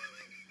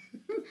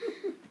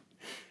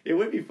 It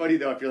would be funny,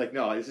 though, if you're like,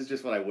 no, this is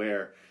just what I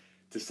wear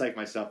to psych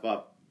myself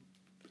up.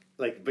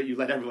 Like, but you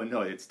let everyone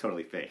know it's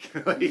totally fake.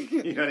 Like,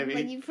 you know what I mean?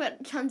 Like you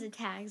put tons of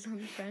tags on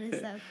the front and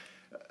stuff.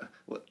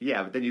 Well,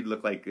 yeah, but then you'd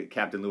look like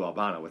Captain Lou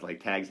Albano with,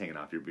 like, tags hanging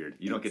off your beard.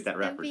 You don't get that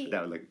reference, but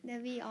that would look...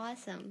 That'd be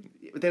awesome.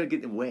 But that would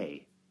get in the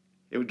way.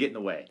 It would get in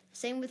the way.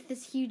 Same with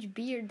this huge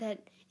beard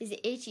that is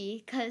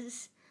itchy,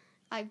 because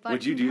I bought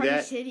Would you it do from Party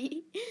that?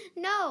 City.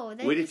 No.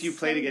 What if you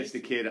played so against a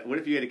itchy. kid? What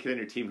if you had a kid on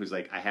your team who's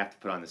like, I have to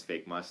put on this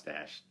fake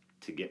mustache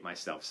to get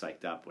myself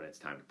psyched up when it's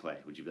time to play?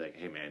 Would you be like,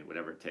 hey man,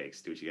 whatever it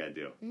takes, do what you gotta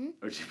do? Mm-hmm.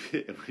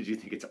 Or would you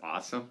think it's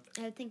awesome?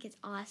 I would think it's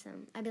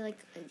awesome. I'd be like,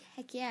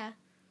 heck yeah.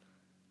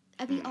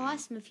 I'd be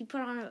awesome if you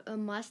put on a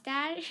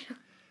mustache.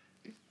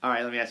 All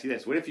right, let me ask you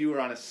this. What if you were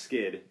on a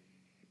skid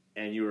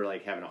and you were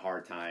like having a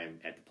hard time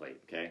at the plate,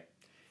 okay?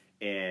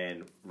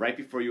 And right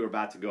before you were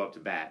about to go up to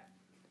bat,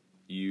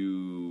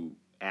 you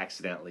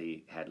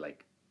accidentally had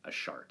like a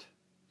shart,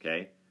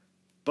 okay?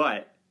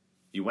 But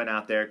you went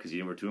out there because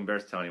you were too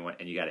embarrassed to tell anyone,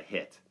 and you got a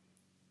hit.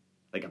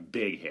 Like a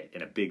big hit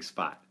in a big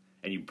spot.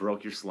 And you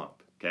broke your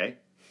slump, okay?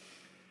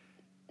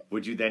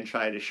 Would you then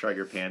try to shart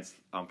your pants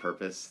on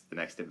purpose the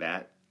next at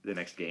bat, the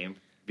next game?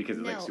 Because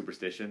of like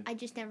superstition? I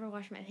just never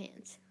wash my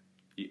hands.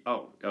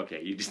 Oh,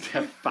 okay. You just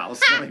have foul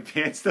smelling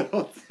pants the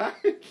whole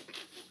time?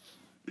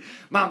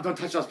 Mom, don't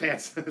touch those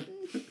pants.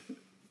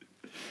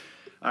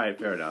 All right,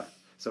 fair enough.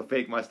 So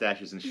fake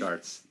mustaches and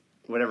sharts,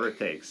 whatever it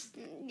takes.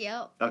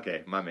 Yep.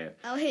 Okay, my man.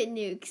 I'll hit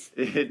nukes.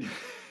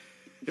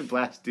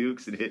 Blast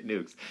dukes and hit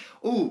nukes.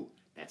 Ooh,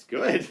 that's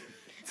good.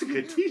 It's a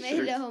good t-shirt.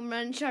 Made a home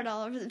run shot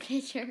all over the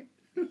pitcher.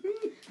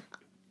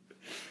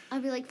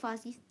 I'll be like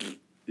Fozzie.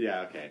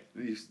 Yeah, okay.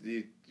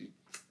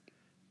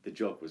 The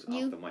joke was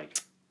off the mic.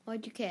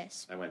 Why'd you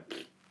kiss? I went.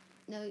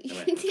 No, you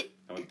I didn't.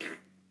 went.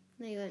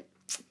 No, you went.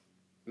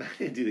 I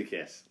didn't do the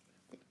kiss.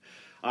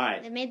 All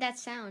right. It made that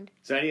sound.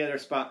 So any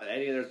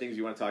other things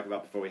you want to talk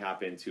about before we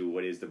hop into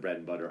what is the bread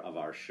and butter of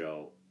our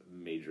show,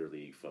 Major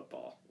League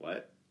Football?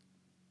 What?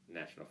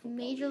 National Football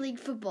Major League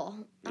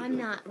Football. Major I'm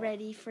League not Football.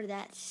 ready for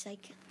that.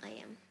 Psych. I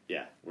am.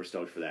 Yeah, we're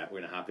stoked for that. We're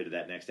going to hop into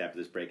that next after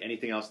this break.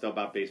 Anything else, though,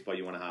 about baseball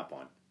you want to hop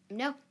on?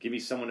 No. Give me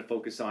someone to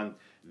focus on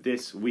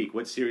this week.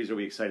 What series are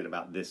we excited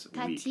about this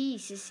week?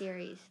 Tatis'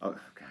 series. Oh,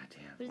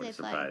 goddamn. Who do What a they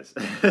surprise.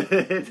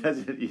 it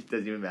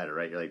doesn't even matter,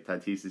 right? You're like,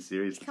 Tatis'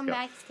 series? He's come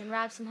back. He's going to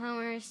rob some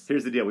homers.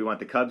 Here's the deal. We want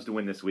the Cubs to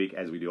win this week,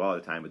 as we do all the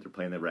time, but they're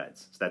playing the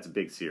Reds. So that's a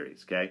big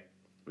series, okay?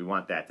 We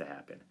want that to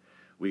happen.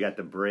 We got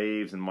the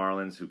Braves and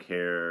Marlins. Who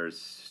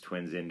cares?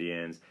 Twins,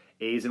 Indians.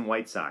 A's and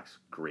White Sox.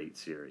 Great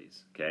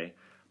series, okay?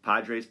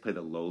 Padres play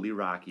the lowly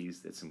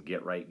Rockies. That's some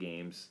get-right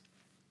games.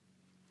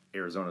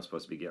 Arizona's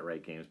supposed to be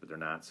get-right games, but they're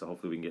not. So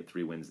hopefully we can get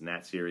 3 wins in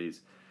that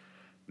series.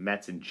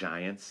 Mets and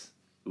Giants.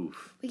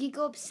 Oof. We could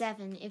go up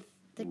 7 if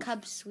the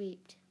Cubs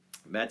sweeped.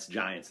 Mets,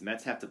 Giants. The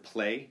Mets have to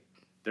play.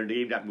 Their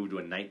game got moved to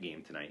a night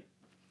game tonight.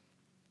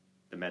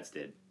 The Mets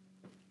did.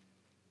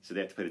 So they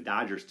have to play the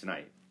Dodgers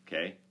tonight,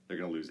 okay? They're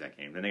going to lose that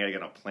game. Then they got to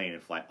get on a plane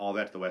and fly all the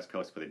way up to the West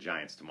Coast to play the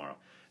Giants tomorrow.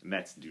 The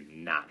Mets do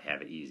not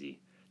have it easy.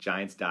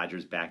 Giants,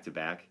 Dodgers,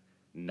 back-to-back.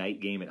 Night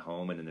game at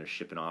home, and then they're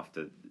shipping off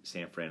to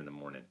San Fran in the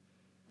morning.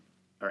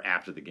 Or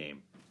after the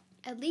game.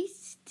 At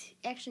least,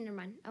 actually, never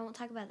mind. I won't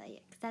talk about that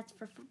yet, because that's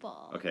for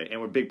football. Okay, and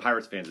we're big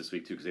Pirates fans this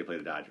week, too, because they play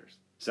the Dodgers.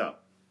 So,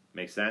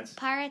 makes sense?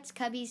 Pirates,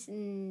 Cubbies,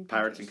 and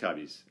Pirates Padres. and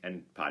Cubbies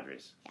and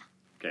Padres. Yeah.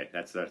 Okay,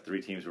 that's the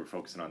 3 teams we're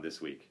focusing on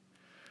this week.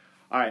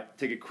 All right,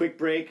 take a quick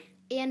break.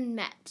 And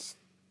Mets.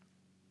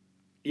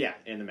 Yeah,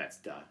 and the Mets,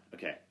 duh.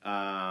 Okay.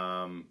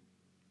 And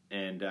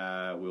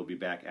we'll be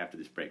back after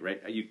this break,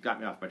 right? You got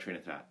me off my train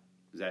of thought.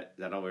 Is that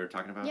all we were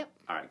talking about? Yep.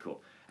 All right,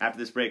 cool. After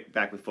this break,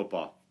 back with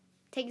football.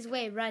 Take us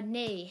away,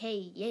 Rodney.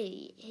 Hey,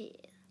 yay, hey.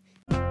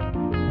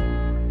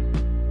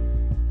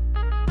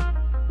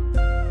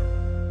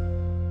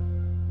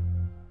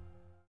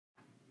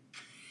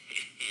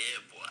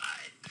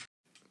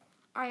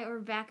 All right, we're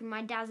back, and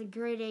my dad's a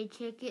grade A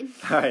chicken.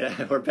 All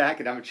right, we're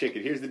back, and I'm a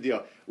chicken. Here's the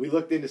deal. We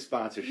looked into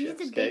sponsorships, He's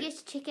the okay?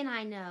 biggest chicken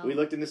I know. We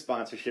looked into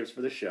sponsorships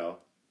for the show,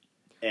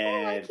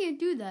 and I can't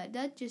do that.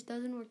 That just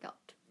doesn't work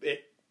out.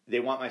 they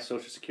want my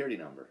social security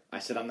number. I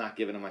said I'm not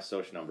giving them my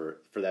social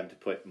number for them to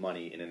put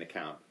money in an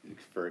account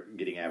for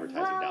getting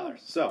advertising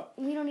dollars. So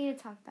we don't need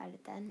to talk about it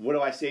then. what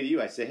do I say to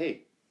you? I say,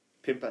 hey,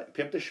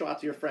 pimp the show out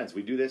to your friends.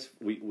 We do this.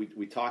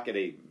 We talk at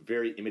a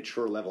very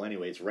immature level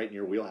anyway. It's right in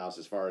your wheelhouse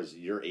as far as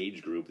your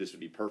age group. This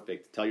would be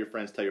perfect. Tell your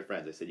friends. Tell your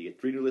friends. I said you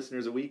get 3 new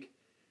listeners a week.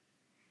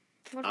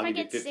 What if I'll I give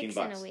you get 15 6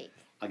 bucks. in a week?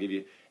 I'll give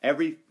you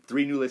every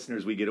 3 new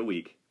listeners we get a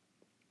week.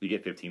 You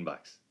get $15.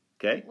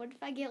 Okay. What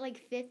if I get like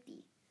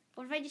 50?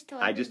 What if I just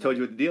told I just told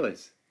you what the deal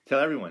is. Tell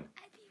everyone.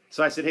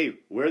 So I said, hey,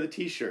 wear the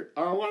T-shirt.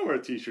 Oh, I don't want to wear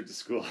a T-shirt to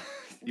school.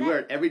 You wear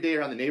it every day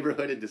around the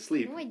neighborhood and to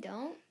sleep. No, I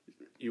don't.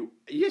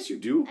 Yes, you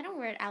do. I don't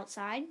wear it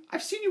outside.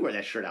 I've seen you wear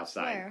that shirt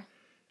outside. Where?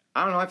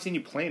 I don't know. I've seen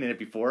you playing in it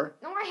before.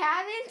 No, I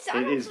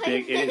haven't. It is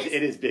big.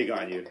 It is big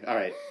on you. All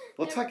right.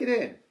 Well, tuck it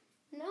in.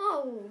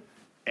 No.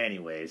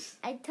 Anyways.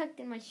 I tucked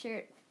in my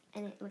shirt,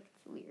 and it looked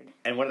weird.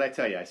 And what did I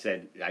tell you? I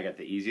said I got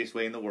the easiest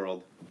way in the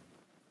world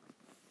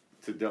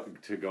to go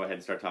ahead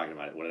and start talking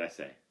about it. What did I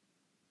say?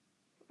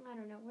 I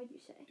don't know. What did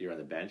you say? You're on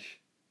the bench.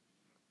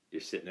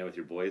 You're sitting there with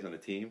your boys on the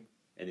team.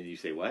 And then you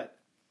say what?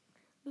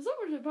 Did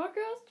someone say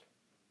podcast?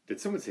 Did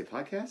someone say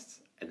podcasts?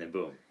 And then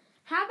boom.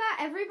 How about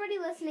everybody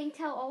listening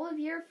tell all of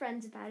your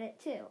friends about it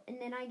too,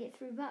 and then I get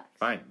 $3.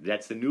 Fine.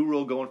 That's the new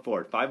rule going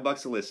forward.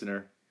 $5 a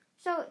listener.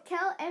 So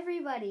tell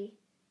everybody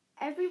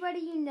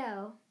you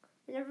know,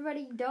 and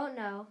everybody you don't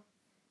know,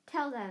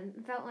 tell them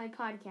about my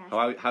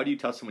podcast. How do you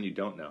tell someone you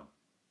don't know?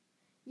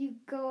 You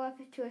go up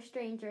to a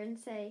stranger and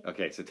say,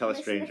 okay, so tell a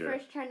stranger. Listen to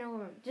First Try No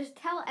More. Just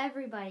tell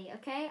everybody,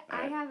 okay? All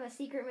right. I have a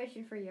secret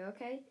mission for you,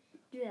 okay?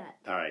 Do that.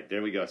 All right,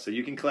 there we go. So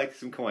you can collect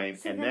some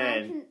coins, and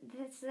then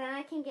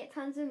I can get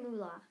tons of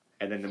moolah.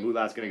 And then the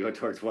moolah's going to go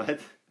towards what?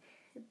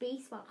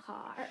 Baseball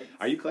cards.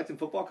 Are you collecting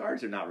football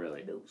cards or not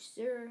really? No,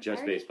 sir.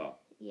 Just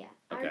baseball? Yeah. Okay.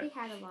 I already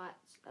had a lot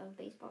of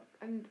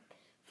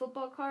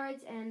football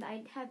cards, and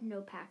I have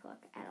no pack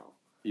luck at all.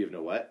 You have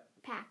no what?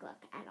 Pack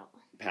luck at all.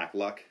 Pack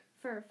luck?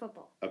 For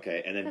football.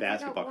 Okay, and then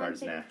basketball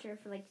cards now. I got one signature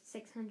for like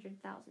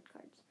 600,000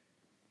 cards.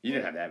 You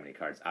didn't have that many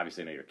cards.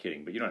 Obviously, I know you're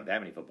kidding, but you don't have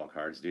that many football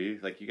cards, do you?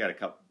 Like, you got a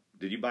couple...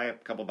 Did you buy a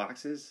couple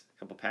boxes? A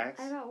couple packs?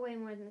 I bought way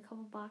more than a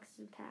couple boxes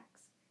of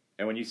packs.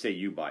 And when you say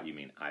you bought, you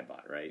mean I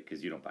bought, right?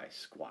 Because you don't buy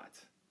squat.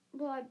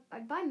 Well, I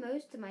buy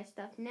most of my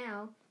stuff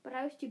now, but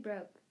I was too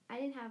broke. I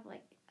didn't have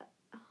like,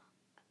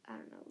 I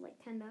don't know,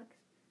 like 10 ducks.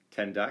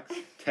 10 ducks?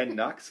 10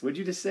 ducks? What'd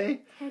you just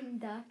say? 10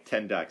 ducks.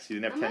 10 ducks. You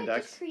didn't have 10 I might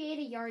ducks? just create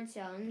a yard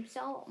sale and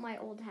sell my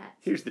old hats.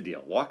 Here's the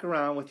deal. Walk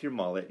around with your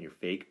mullet and your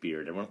fake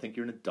beard. Everyone will think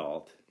you're an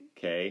adult,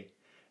 okay?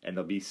 And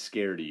they'll be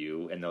scared of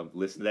you, and they'll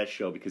listen to that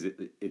show because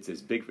it's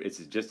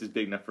just as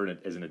big enough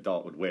as an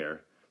adult would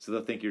wear. So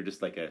they'll think you're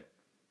just like a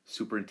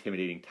super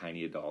intimidating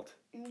tiny adult.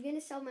 I'm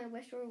gonna sell my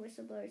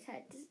Whistleblower's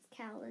hat to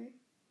Calvin.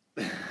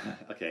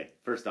 Okay,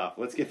 first off,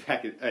 let's get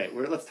back. All right,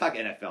 let's talk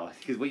NFL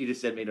because what you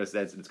just said made no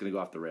sense, and it's going to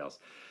go off the rails.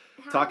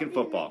 Talking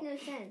football.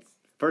 Make no sense.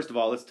 First of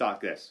all, let's talk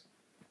this.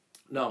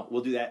 No,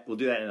 we'll do that. We'll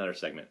do that in another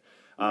segment.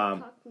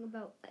 Talking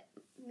about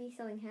me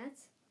selling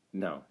hats.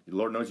 No,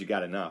 Lord knows you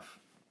got enough.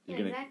 Yeah,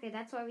 exactly.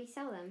 That's why we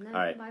sell them. Then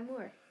all right. We buy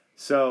more.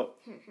 So,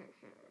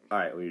 all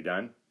right, well, you're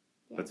done.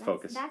 Yeah, let's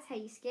focus. That's how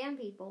you scam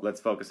people.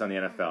 Let's focus on the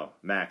NFL.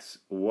 Max,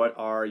 what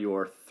are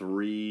your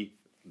 3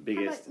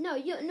 biggest? No,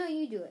 you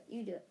do it.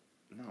 You do it.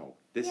 No,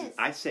 this is.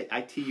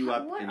 I tee you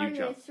up and you jump. What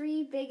are your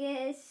 3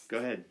 biggest? Go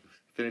ahead.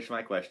 Finish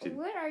my question.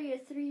 What are your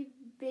 3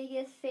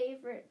 biggest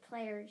favorite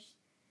players?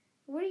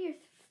 What are your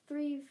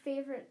 3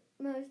 favorite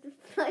most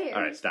players?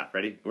 All right, stop.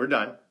 Ready? We're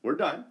done. We're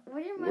done.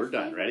 What are your most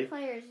favorite Ready?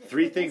 players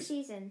 3 for things. This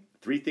season?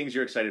 3 things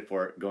you're excited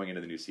for going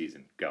into the new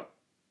season. Go.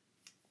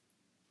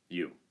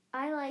 You.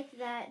 I like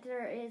that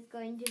there is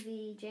going to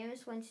be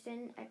Jameis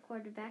Winston at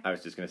quarterback. I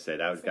was just going to say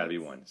that was got to be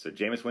one. So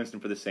Jameis Winston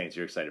for the Saints.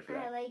 You're excited for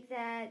that. I like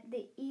that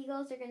the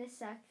Eagles are going to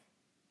suck.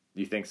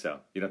 You think so?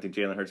 You don't think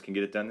Jalen Hurts can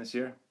get it done this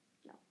year?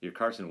 No. Your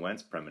Carson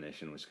Wentz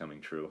premonition was coming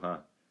true, huh?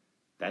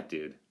 That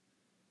dude.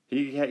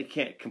 He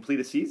can't complete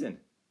a season.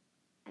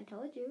 I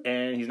told you.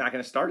 And he's not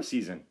going to start a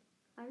season.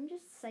 I'm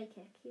just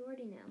psychic. You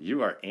already know.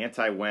 You are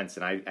anti-Wentz,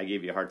 and I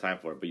gave you a hard time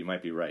for it, but you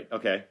might be right.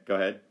 Okay, go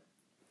ahead.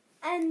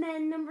 And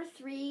then number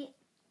 3,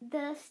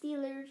 the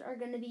Steelers are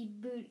going to be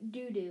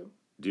doo-doo.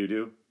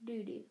 Doo-doo?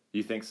 Doo-doo.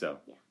 You think so?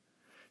 Yeah.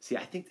 See,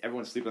 I think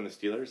everyone's sleeping on the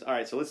Steelers. All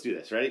right, so let's do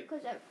this. Ready?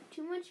 Because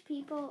too much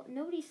people,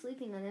 nobody's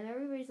sleeping on them.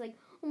 Everybody's like,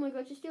 oh my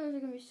gosh, the Steelers are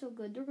going to be so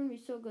good. They're going to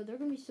be so good. They're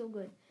going to be so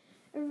good.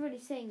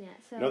 Everybody's saying that.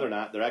 So. No, they're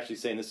not. They're actually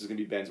saying this is going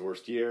to be Ben's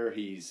worst year.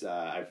 He's.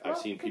 I've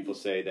seen people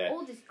say that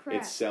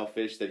it's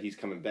selfish that he's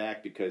coming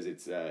back because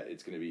it's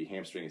going to be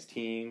hamstring his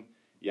team.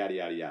 Yada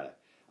yada yada.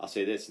 I'll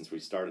say this since we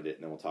started it,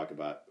 and then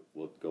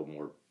we'll go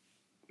more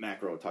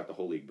macro, talk the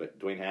whole league. But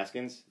Dwayne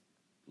Haskins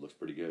looks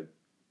pretty good.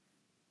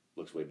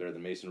 Looks way better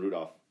than Mason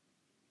Rudolph.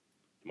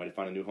 You might have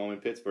found a new home in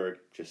Pittsburgh.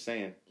 Just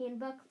saying. Ian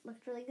Book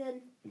looked really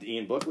good.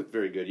 Ian Book looked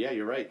very good. Yeah,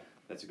 you're right.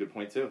 That's a good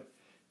point too.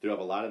 Threw up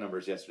a lot of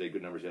numbers yesterday.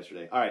 Good numbers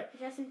yesterday. All right.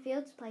 Justin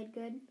Fields played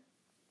good.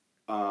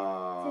 It's a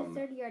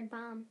 30-yard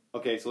bomb.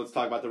 Okay, so let's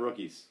talk about the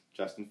rookies.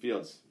 Justin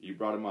Fields, you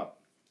brought him up.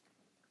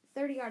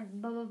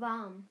 30-yard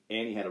bomb.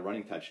 And he had a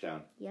running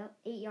touchdown. Yep,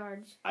 8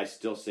 yards. I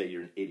still say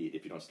you're an idiot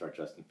if you don't start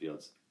Justin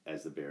Fields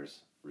as the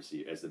Bears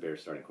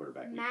starting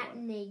quarterback. Matt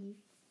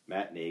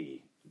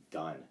Nagy,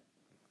 done.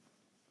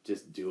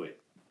 Just do it.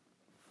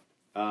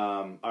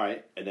 All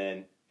right, and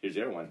then here's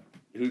the other one,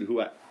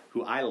 who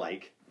I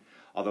like,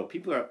 although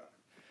people are.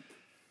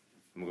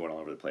 I'm going all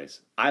over the place.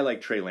 I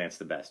like Trey Lance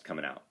the best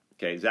coming out.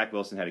 Okay, Zach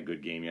Wilson had a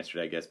good game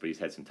yesterday, I guess, but he's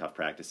had some tough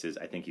practices.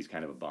 I think he's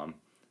kind of a bum.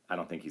 I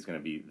don't think he's going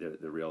to be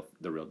the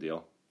real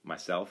deal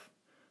myself.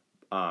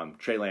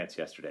 Trey Lance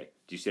yesterday.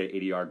 Did you say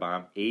 80-yard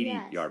bomb?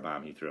 80-yard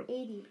bomb he threw.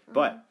 80.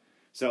 But,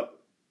 so,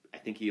 I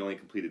think he only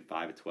completed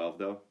 5 of 12,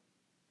 though.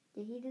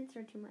 Yeah, he didn't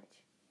throw too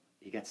much.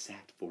 He got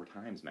sacked 4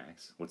 times,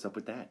 Max. What's up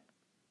with that?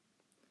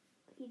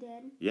 He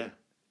did? Yeah.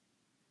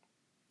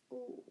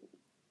 Ooh.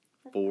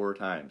 4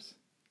 times.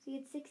 So he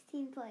had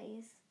 16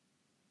 plays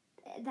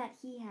that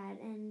he had,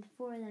 and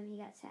 4 of them he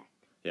got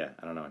sacked. Yeah,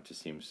 I don't know. It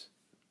just seems...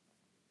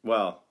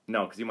 Well,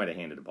 no, because he might have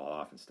handed the ball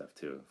off and stuff,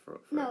 too.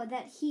 No,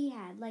 that he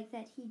had. Like,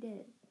 that he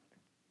did.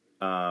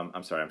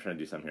 I'm sorry. I'm trying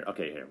to do something here.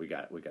 Okay, here. We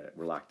got it.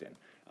 We're locked in.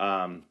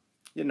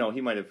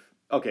 He might have...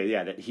 Okay,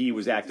 yeah, that he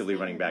was actively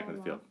running back in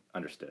the field.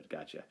 Understood.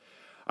 Gotcha.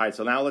 All right,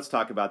 so now let's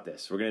talk about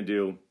this. We're going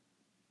to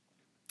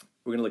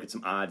look at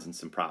some odds and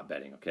some prop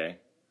betting, okay?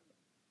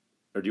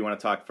 Or do you want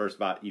to talk first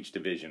about each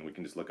division? We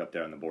can just look up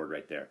there on the board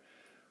right there.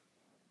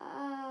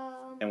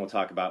 And we'll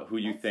talk about who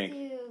you think...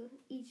 Let's do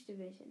each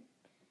division.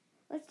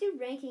 Let's do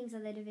rankings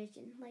of the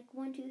division. Like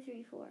 1, 2,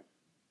 3,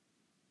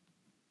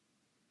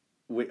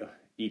 4.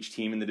 Each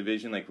team in the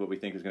division, like what we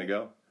think is going to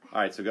go?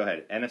 All right, so go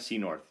ahead. NFC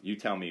North, you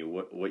tell me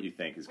what you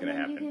think is going to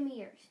happen. You give me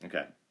yours.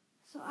 Okay.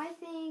 So I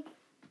think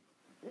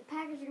the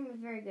Packers are going to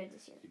be very good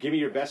this year. Give me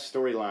your best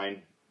storyline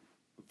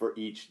for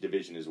each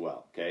division as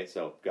well, okay?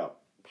 So, go.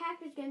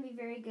 Packers going to be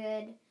very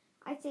good.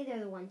 I'd say they're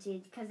the 1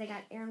 seed because they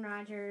got Aaron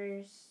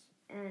Rodgers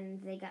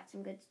and they got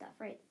some good stuff,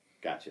 right?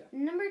 Gotcha.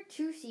 Number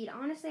 2 seed,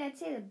 honestly, I'd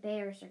say the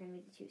Bears are going to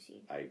be the 2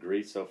 seed. I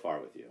agree so far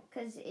with you.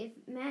 Because if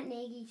Matt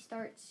Nagy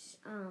starts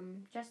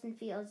Justin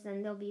Fields,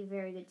 then they'll be a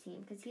very good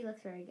team because he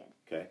looks very good.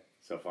 Okay.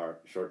 So far,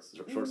 short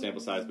sample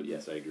size, but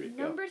yes, I agree.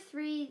 Number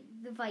 3,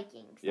 the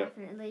Vikings,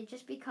 definitely.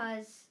 Just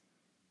because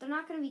they're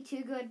not going to be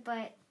too good,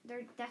 but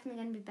they're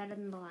definitely going to be better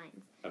than the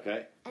Lions.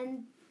 Okay.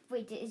 And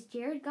wait, is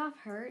Jared Goff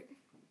hurt?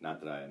 Not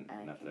that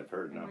I've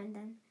heard. No.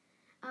 Then.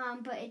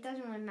 But it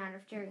doesn't really matter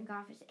if Jared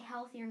Goff is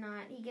healthy or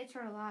not. He gets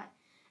hurt a lot,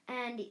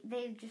 and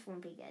they just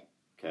won't be good.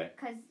 Okay.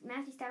 Because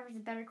Matthew Stafford's a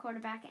better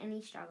quarterback, and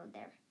he struggled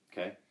there.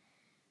 Okay.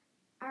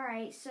 All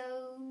right, so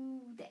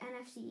the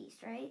NFC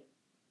East, right?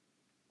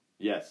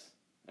 Yes.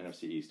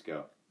 NFC East,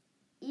 go.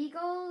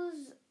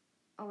 Eagles.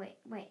 Oh,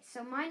 wait.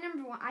 So my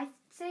number 1, I'd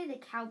say the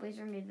Cowboys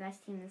are going to be the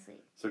best team in this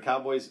league. So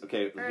Cowboys,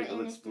 okay,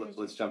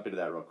 let's jump into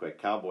that real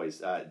quick.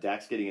 Cowboys,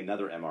 Dak's getting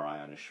another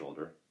MRI on his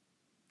shoulder.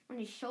 On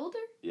his shoulder?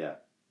 Yeah.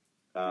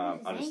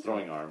 On his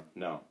throwing arm.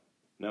 No,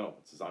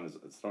 it's on his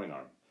throwing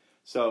arm.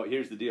 So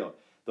here's the deal.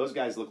 Those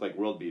guys look like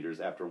world beaters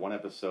after one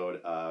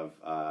episode of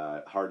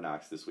Hard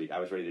Knocks this week. I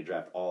was ready to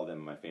draft all of them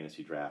in my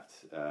fantasy draft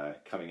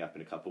coming up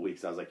in a couple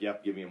weeks. I was like,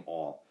 yep, give me them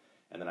all.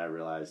 And then I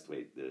realized,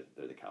 wait,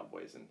 they're the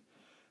Cowboys. And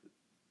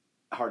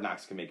Hard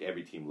Knocks can make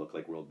every team look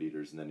like world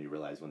beaters, and then you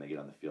realize when they get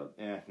on the field,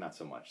 not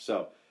so much.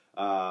 So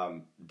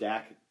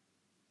Dak,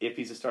 if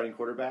he's a starting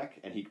quarterback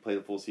and he can play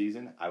the full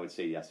season, I would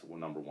say yes,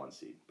 number 1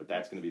 seed. But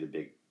that's going to be the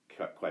big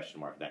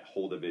question mark. That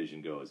whole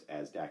division goes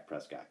as Dak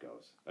Prescott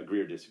goes. Agree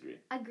or disagree?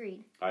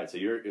 Agreed. All right, so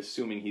you're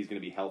assuming he's going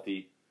to be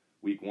healthy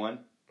week 1?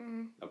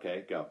 Mm-hmm.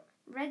 Okay, go.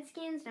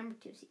 Redskins, number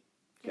 2 seed.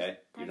 Okay,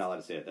 you're not allowed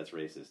to say it. That's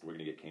racist. We're going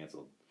to get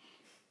canceled.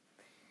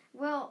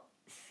 Well,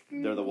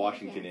 they're the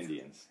Washington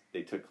Indians.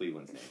 They took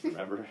Cleveland's name,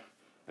 remember?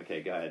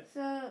 Okay, go ahead.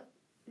 So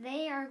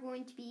they are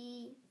going to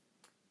be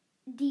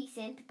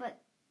decent, but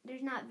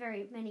there's not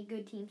very many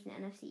good teams in the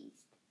NFC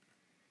East.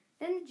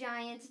 Then the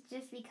Giants,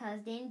 just because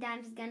Danny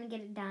Dimes is going to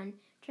get it done.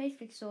 Trace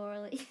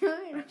McSorley.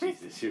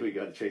 Jesus, here we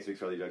go. The Trace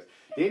McSorley jokes.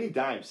 Danny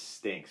Dimes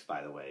stinks,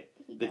 by the way.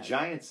 The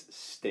Giants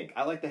stink.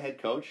 I like the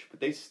head coach, but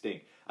they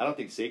stink. I don't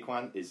think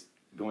Saquon is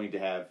going to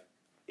have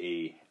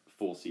a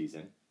full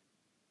season.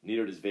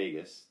 Neither does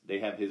Vegas. They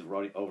have his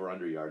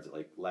over-under yards at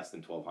like less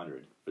than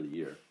 1,200 for the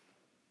year.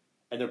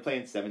 And they're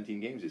playing 17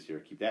 games this year.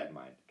 Keep that in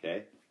mind,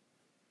 okay?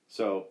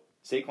 So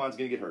Saquon's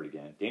going to get hurt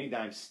again. Danny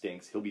Dimes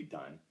stinks. He'll be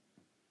done.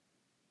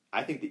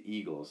 I think the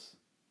Eagles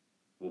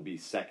will be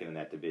second in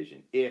that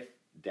division if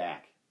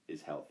Dak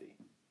is healthy.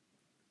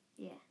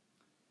 Yeah.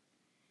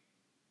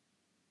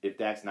 If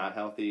Dak's not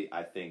healthy,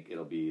 I think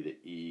it'll be the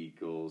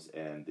Eagles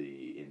and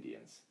the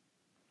Indians.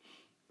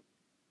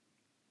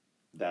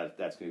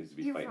 That's going to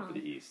be fighting for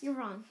the East. You're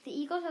wrong. The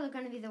Eagles are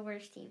going to be the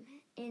worst team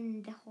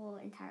in the whole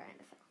entire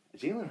NFL.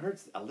 Jalen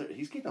Hurts,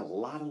 he's getting a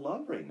lot of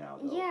love right now,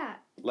 though. Yeah,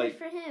 like,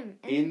 good for him.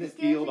 And in the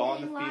field,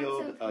 on the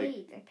field,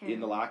 hate, in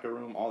the locker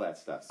room, all that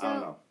stuff. So, I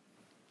don't know.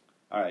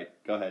 All right,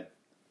 go ahead.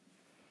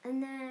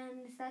 And then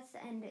that's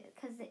the end,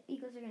 because the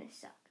Eagles are going to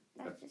suck.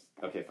 That's just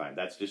that. Okay, fine.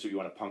 That's just what you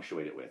want to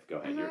punctuate it with. Go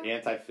ahead. You're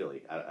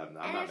anti-Philly. I'm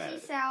not mad at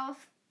it. NFC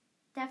South,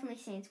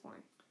 definitely Saints won.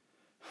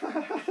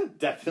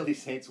 Definitely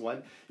Saints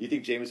won. You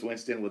think Jameis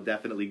Winston will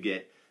definitely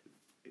get...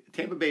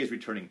 Tampa Bay is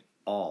returning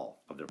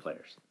all of their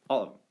players.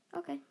 All of them.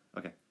 Okay.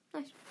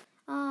 Nice.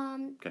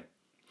 Okay.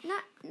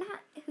 Not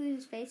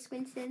who's face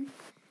Winston.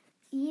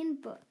 Ian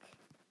Book.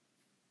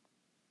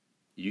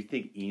 You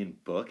think Ian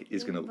Book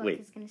is going to...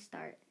 Wait. Is going to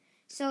start.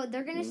 So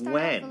they're going to start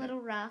off a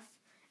little rough,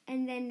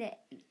 and then...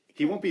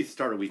 He won't be the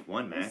starter week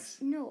 1, Max.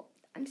 No,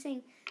 I'm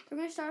saying they're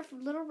going to start off a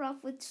little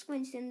rough with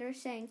Winston. They're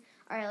saying,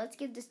 all right, let's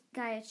give this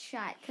guy a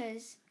shot,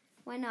 because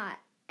why not?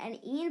 And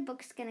Ian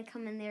Book's going to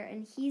come in there,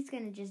 and he's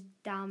going to just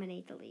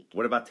dominate the league.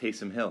 What about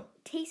Taysom Hill?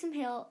 Taysom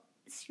Hill,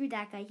 screw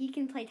that guy. He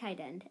can play tight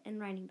end and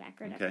running back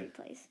right after he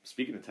plays.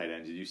 Speaking of tight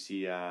end, did you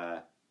see...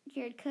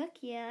 Jared Cook?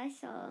 Yeah, I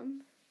saw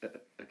him.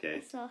 Okay. I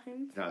saw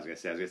him. No, I was going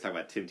to talk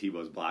about Tim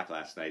Tebow's block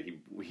last night.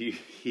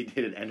 He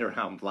did an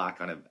end-around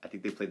block on I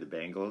think they played the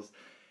Bengals,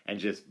 and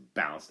just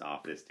bounced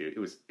off this dude. It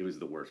was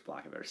the worst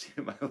block I've ever seen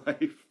in my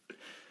life.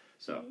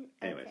 So,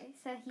 anyways. Okay,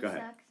 so he go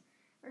ahead. sucks.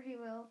 Or he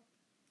will.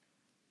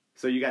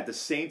 So you got the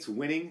Saints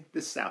winning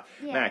the South.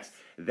 Yes. Max,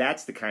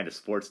 that's the kind of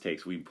sports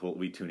takes we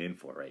tune in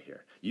for right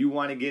here. You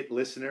want to get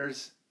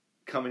listeners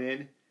coming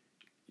in?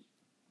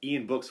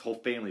 Ian Book's whole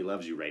family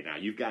loves you right now.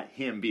 You've got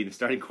him being the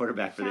starting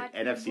quarterback for the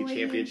NFC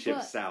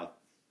Championship South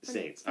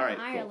Saints. All right,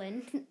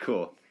 Ireland.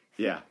 Cool.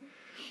 Yeah.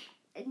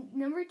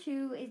 Number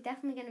 2 is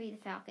definitely going to be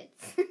the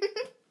Falcons.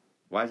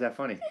 Why is that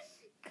funny?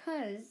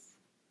 Because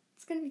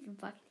it's going to be the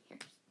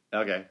Buccaneers.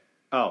 Okay.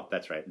 Oh,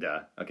 that's right.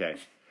 Duh. Okay.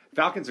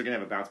 Falcons are going to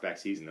have a bounce-back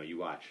season, though. You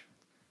watch.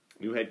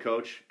 New head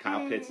coach.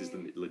 Kyle Pitts is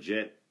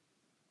legit.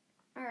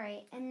 All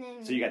right, and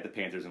then... So you got the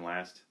Panthers in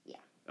last? Yeah.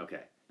 Okay.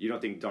 You don't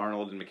think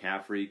Darnold and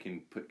McCaffrey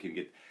can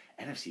get...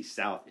 NFC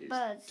South is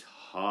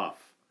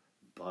tough.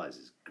 Buzz,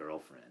 his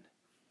girlfriend.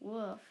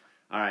 Woof.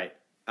 All right.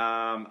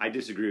 I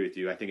disagree with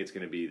you. I think it's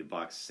going to be the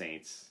Bucs,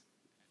 Saints,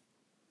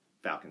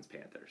 Falcons,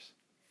 Panthers.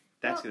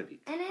 That's going to be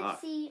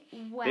tough.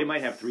 NFC West. They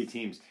might have 3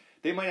 teams.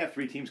 They might have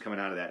 3 teams coming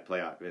out of that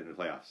in the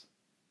playoffs.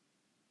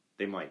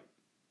 They might.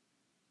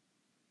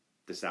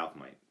 The South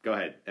might. Go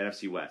ahead.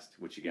 NFC West.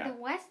 What you got?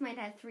 The West might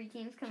have 3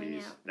 teams coming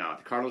out. No,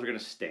 the Cardinals are going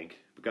to stink.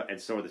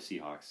 And so are the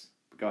Seahawks.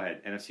 But go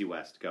ahead. NFC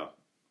West. Go.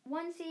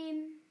 1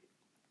 seed,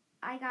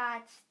 I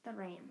got the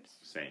Rams.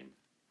 Same.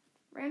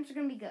 Rams are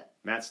going to be good.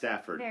 Matt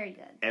Stafford. Very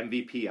good.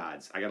 MVP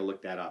odds. I got to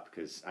look that up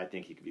because I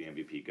think he could be the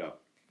MVP. Go.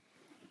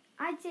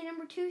 I'd say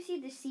number 2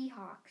 seed, the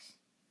Seahawks.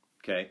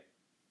 Okay.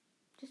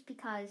 Just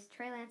because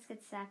Trey Lance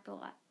gets sacked a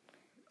lot.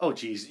 Oh,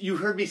 geez. You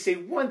heard me say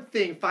one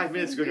thing 5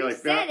 minutes ago, and you're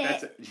like,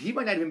 no, he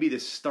might not even be the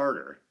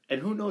starter.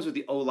 And who knows what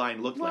the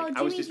O-line looked like.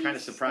 I was just kind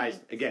of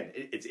surprised. Again,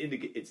 it's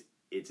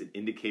an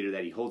indicator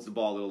that he holds the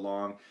ball a little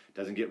long,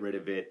 doesn't get rid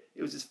of it.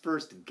 It was his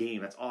first game.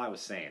 That's all I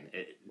was saying.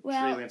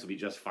 Trey Lance will be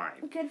just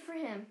fine. Good for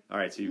him. All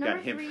right, so you've got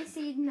him. Number 3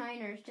 seed,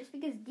 Niners. Just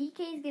because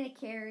DK is going to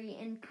carry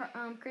and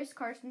Chris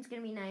Carson's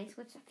going to be nice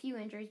with a few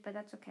injuries, but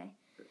that's okay.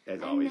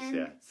 As always,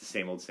 yeah. It's the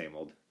same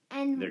old.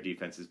 And their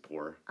defense is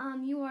poor.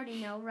 You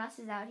already know Russ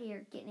is out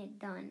here getting it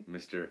done.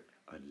 Mr.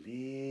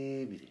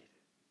 Unlimited.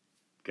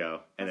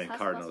 Go. And then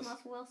Cardinals.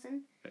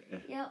 Wilson.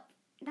 Yep.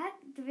 That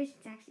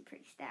division's actually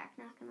pretty stacked,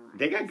 not going to lie.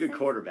 They got good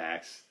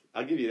quarterbacks.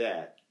 I'll give you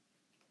that.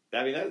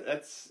 I mean,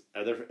 that's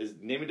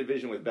name a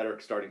division with better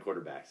starting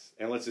quarterbacks.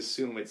 And let's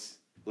assume it's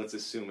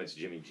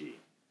Jimmy G.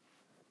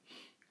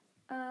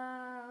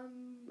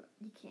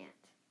 You can't.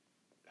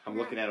 I'm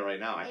looking at it right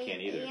now. I can't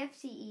either.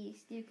 AFC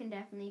East, you can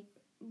definitely...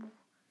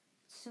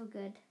 So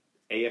good.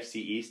 AFC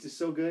East is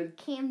so good.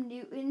 Cam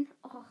Newton,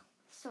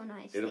 so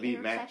nice. It'll be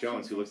Mac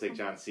Jones, who looks like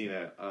John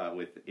Cena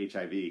with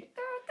HIV.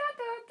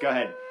 Go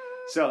ahead.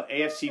 So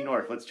AFC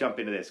North, let's jump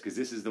into this because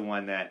this is the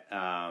one that.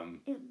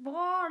 It's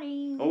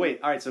boring. Oh wait,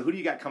 all right. So who do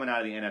you got coming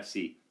out of the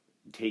NFC?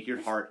 Take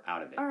your heart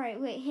out of it. All right,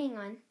 wait, hang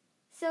on.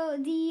 So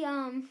the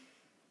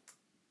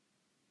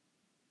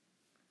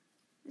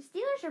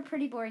Steelers are a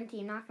pretty boring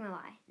team, not gonna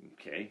lie.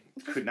 Okay,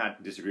 could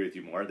not disagree with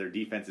you more. Their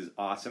defense is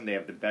awesome. They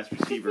have the best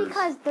receivers.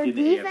 Because their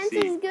defense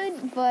is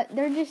good, but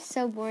they're just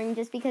so boring.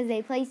 Just because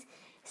they play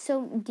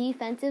so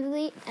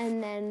defensively,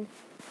 and then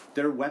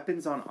their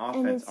weapons on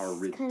offense are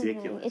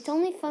ridiculous. It's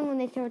only fun when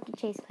they throw it to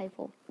Chase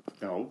Claypool.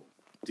 No,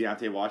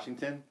 Deontay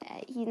Washington.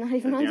 He's not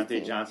even on the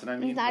team. Deontay Johnson. I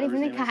mean, he's not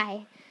even a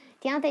guy.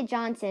 Deontay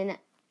Johnson.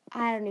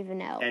 I don't even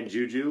know. And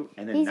Juju,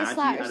 and then he's Najee a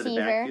slot out of the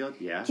receiver. backfield.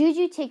 Yeah.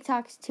 Juju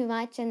TikToks too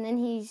much, and then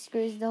he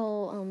screws the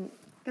whole.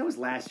 That was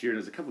last year. It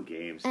was a couple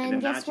games, and then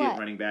guess Najee what? at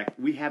running back.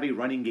 We have a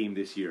running game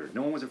this year.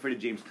 No one was afraid of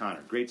James Conner.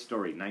 Great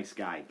story, nice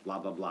guy. Blah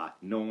blah blah.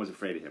 No one was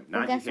afraid of him.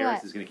 Najee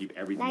Harris is going to keep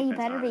every defense honest.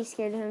 Now you better be honest.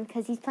 scared of him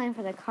because he's playing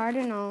for the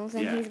Cardinals,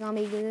 and he's going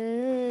to be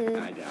good.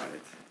 I doubt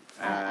it.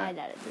 I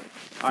doubt it too.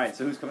 All right,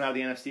 so who's coming out of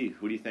the NFC?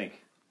 Who do you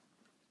think?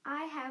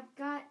 I have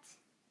got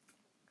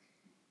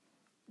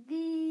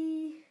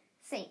the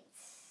Saints.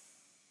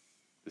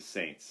 The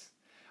Saints.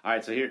 All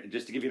right, so here,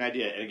 just to give you an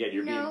idea, and again,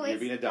 you're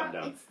being a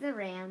dum-dum. It's the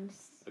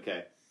Rams.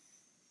 Okay.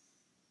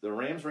 The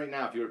Rams right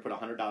now, if you were to put a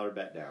 $100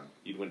 bet down,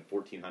 you'd win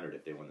 $1,400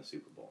 if they won the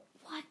Super Bowl.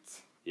 What?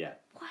 Yeah.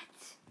 What?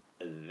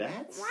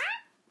 What?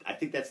 I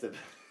think that's the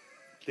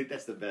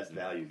best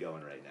value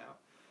going right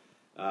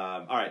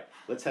now. All right,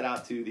 let's head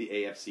out to the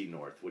AFC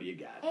North. What do you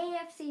got?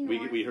 AFC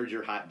North. We heard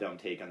your hot dumb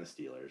take on the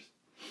Steelers.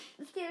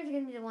 The Steelers are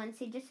going to be the 1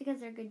 seed just because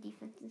they're good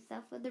defense and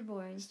stuff, but they're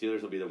boring.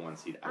 Steelers will be the 1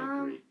 seed. I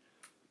agree.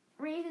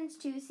 Ravens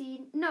 2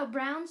 seed. No,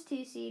 Browns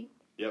 2 seed.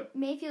 Yep.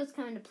 Mayfield's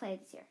coming to play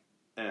this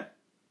year.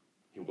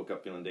 He woke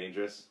up feeling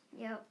dangerous?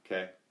 Yep.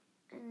 Okay.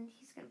 And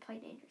he's going to play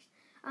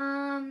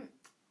dangerous.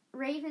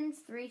 Ravens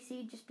 3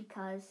 seed just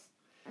because.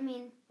 I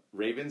mean...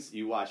 Ravens,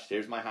 you watch.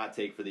 Here's my hot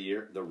take for the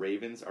year. The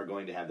Ravens are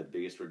going to have the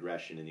biggest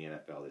regression in the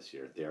NFL this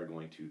year. They are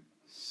going to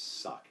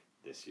suck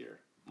this year.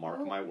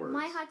 Mark my words.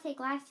 My hot take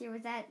last year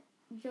was that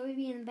Joey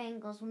B and the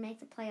Bengals will make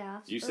the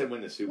playoffs. You said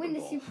win the Super Bowl.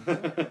 Win the Super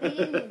Bowl. They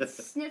didn't even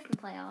sniff the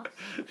playoffs.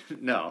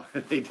 No,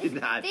 they did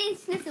not. They didn't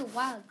sniff the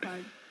wild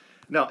card.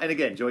 No, and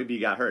again, Joey B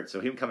got hurt, so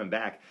him coming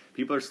back,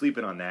 people are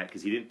sleeping on that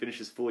because he didn't finish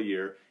his full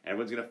year.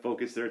 Everyone's going to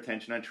focus their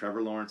attention on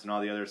Trevor Lawrence and all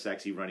the other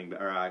sexy freshman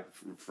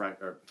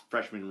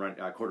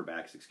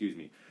quarterbacks, excuse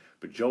me.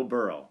 But Joe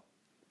Burrow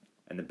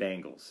and the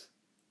Bengals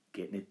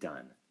getting it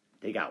done.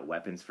 They got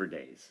weapons for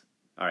days.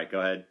 All right,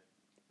 go ahead.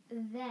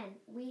 Then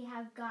we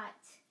have got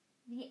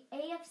the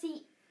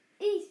AFC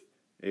East.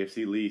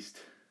 AFC least.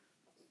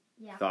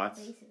 Yeah, Thoughts?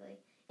 basically.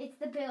 It's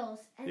the Bills,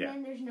 and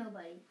then there's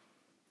nobody.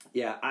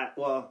 Yeah,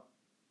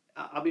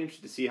 I'll be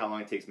interested to see how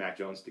long it takes Mac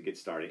Jones to get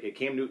started.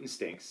 Cam Newton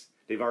stinks.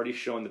 They've already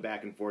shown the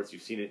back and forths.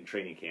 You've seen it in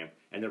training camp.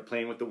 And they're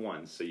playing with the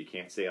ones, so you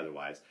can't say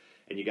otherwise.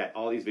 And you got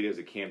all these videos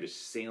of Cam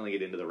just sailing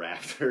it into the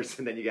rafters.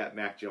 And then you got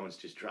Mac Jones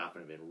just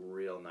dropping them in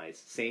real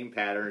nice. Same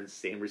patterns,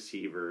 same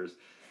receivers.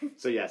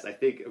 So, yes, I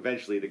think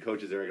eventually the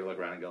coaches are going to look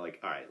around and go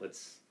like, all right,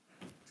 let's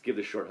give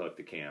the short hook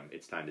to Cam.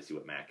 It's time to see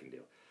what Mac can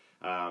do.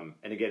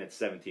 And, again, it's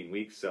 17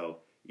 weeks. So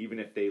even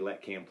if they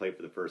let Cam play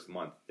for the first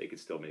month, they could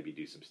still maybe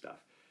do some stuff.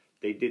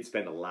 They did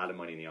spend a lot of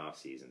money in the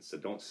offseason, so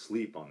don't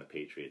sleep on the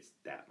Patriots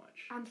that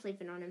much. I'm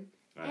sleeping on him.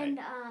 All and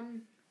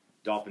right.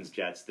 Dolphins,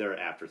 Jets, they're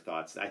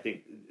afterthoughts. I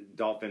think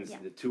Dolphins,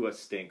 the Tua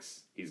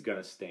stinks. He's going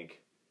to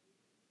stink.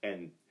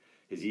 And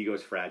his ego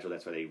is fragile.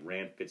 That's why they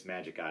ran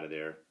Fitzmagic out of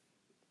there.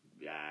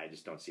 Yeah, I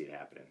just don't see it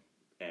happening.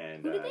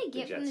 And who did they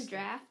get from the stink.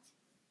 draft?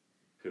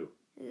 Who?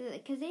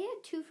 Because they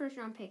had 2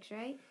 first-round picks,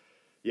 right?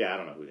 Yeah, I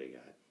don't know who they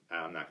got.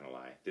 I'm not going to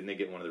lie. Didn't they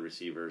get one of the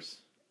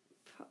receivers?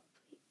 Probably.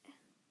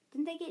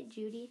 Didn't they get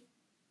Judy?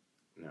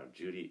 No,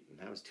 Judy.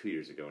 That was 2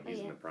 years ago, and he's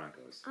in the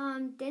Broncos.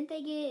 Didn't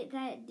they get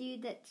that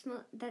dude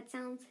that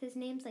sounds? His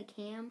name's like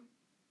Ham.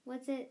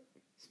 What's it?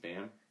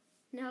 Spam?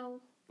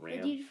 No.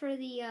 Ram? The dude for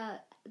the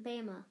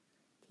Bama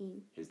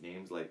team. His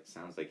name's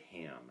sounds like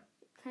Ham.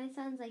 Kind of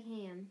sounds like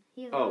Ham.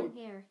 He has long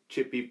hair.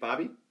 Chip Beef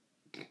Bobby?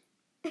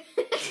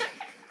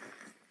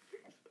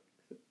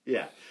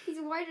 Yeah. He's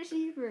a wide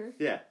receiver.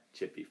 Yeah,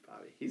 Chip Beef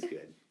Bobby. He's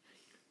good.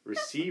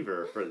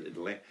 Receiver for the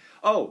Lamb.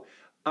 Oh,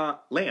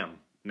 Lamb.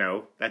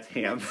 No, that's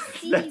Ham.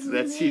 that's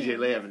CJ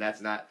Lamb, and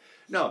that's not.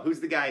 No, who's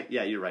the guy?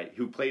 Yeah, you're right.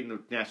 Who played in the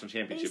national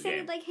championship game? He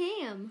sounded like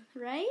Ham,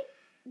 right?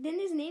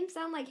 Didn't his name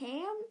sound like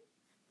Ham?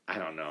 I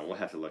don't know. We'll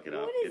have to look it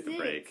up What at is the it?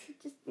 break.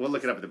 We'll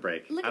look it up at the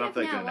break. Look I don't it up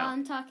feel like now doing while now.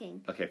 I'm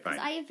talking. Okay, fine.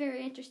 I have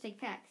very interesting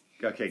facts.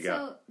 Okay,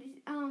 go.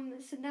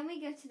 So then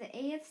we go to the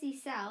AFC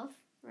South,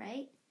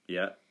 right?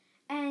 Yeah.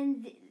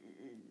 And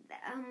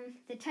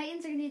the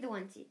Titans are going to be the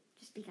 1 seed,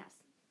 just because.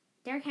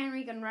 Derrick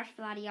Henry going to rush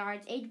for a lot of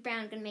yards. A.J.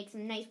 Brown going to make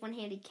some nice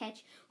one-handed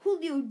catch.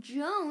 Julio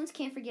Jones,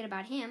 can't forget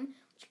about him,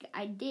 which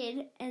I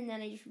did, and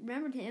then I just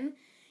remembered him.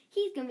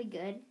 He's going to be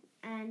good.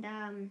 And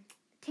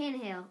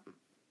Tannehill,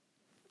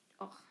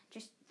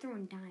 just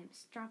throwing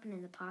dimes, dropping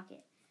in the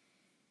pocket.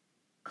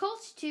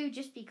 Colts 2,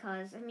 just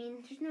because. I mean,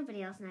 there's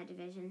nobody else in that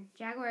division.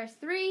 Jaguars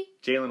 3.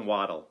 Jalen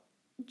Waddle.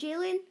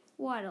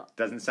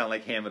 Doesn't sound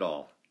like Ham at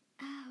all.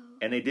 Oh.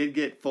 And they did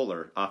get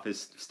Fuller off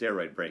his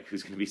steroid break,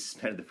 who's going to be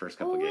suspended the first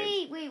couple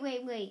games.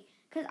 Wait.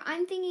 Because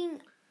I'm thinking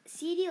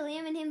CeeDee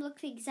Lamb and him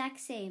look the exact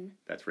same.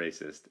 That's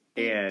racist.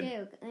 They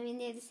do. I mean,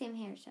 they have the same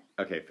hairstyle.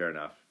 Okay, fair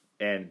enough.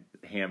 And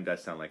Ham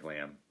does sound like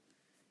Lamb.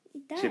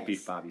 It does. Chip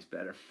Beef Bobby's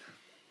better.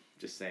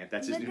 Just saying.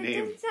 That's his But new that name.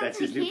 doesn't sound That's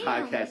his like new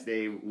Ham. podcast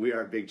name. We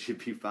are big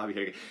Chip Beef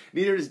Bobby.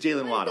 Neither is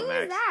Jalen Waddle, Who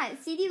Max. is that?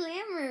 CeeDee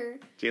Lamb or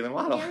Jalen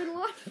Waddle. Jalen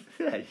Waddle?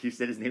 Yeah, you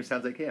said his name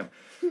sounds like him.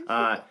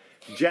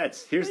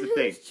 Jets, here's the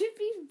thing. Who's Chip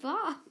Beef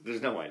Bob?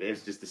 There's no way.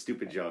 It's just a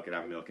stupid joke, and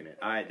I'm milking it.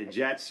 All right, the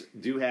Jets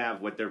do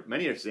have what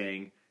many are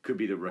saying could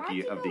be the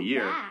rookie of the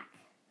year. Back?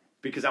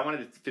 Because I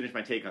wanted to finish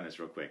my take on this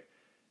real quick.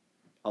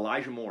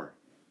 Elijah Moore.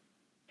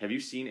 Have you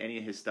seen any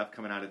of his stuff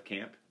coming out of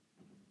camp?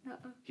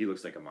 He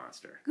looks like a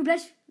monster. God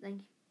bless you. Thank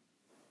you.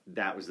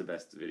 That was the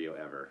best video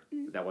ever.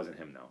 That wasn't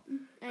him,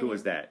 though. Who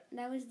was that?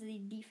 That was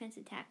the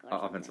defensive tackle.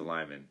 Offensive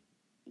lineman.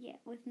 Yeah,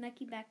 with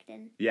Nucky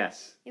Becton.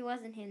 Yes. It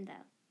wasn't him,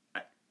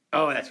 though.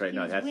 Oh, that's right.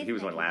 No, He he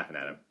was was one with laughing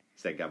at him.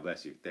 Said, God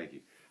bless you. Thank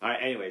you. All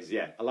right, anyways,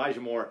 yeah. Elijah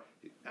Moore,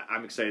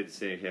 I'm excited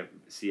to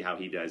see how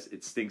he does.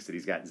 It stinks that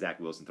he's got Zach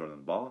Wilson throwing the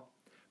ball,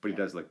 but he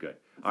does look good.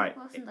 All right.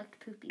 Wilson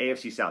looked poopy.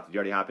 AFC South, did you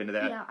already hop into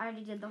that? Yeah, I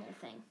already did the whole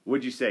thing.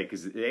 What'd you say?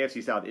 Because the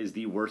AFC South is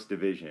the worst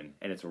division,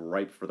 and it's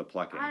ripe for the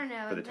plucking I don't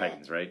know. for the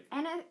Titans, right?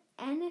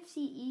 NFC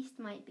East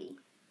might be.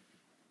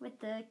 With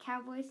the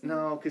Cowboys.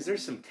 No, because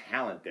there's some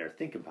talent there.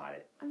 Think about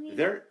it. I mean,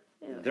 they're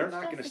it's not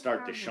going to just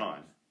start the Deshaun.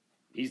 Cowboys.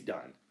 He's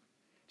done.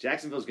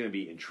 Jacksonville's going to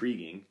be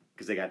intriguing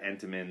because they got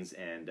Entenmann's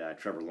and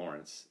Trevor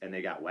Lawrence, and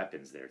they got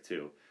weapons there,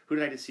 too. Who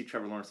did I just see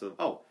Trevor Lawrence?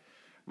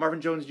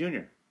 Marvin Jones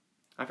Jr.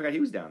 I forgot he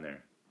was down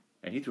there.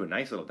 And he threw a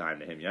nice little dime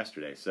to him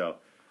yesterday. So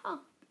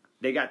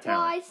they got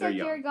talent. Well, I said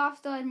They're Jared Goff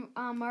still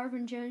had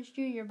Marvin Jones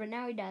Jr., but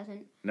now he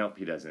doesn't. Nope,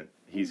 he doesn't.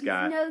 He's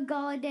got... No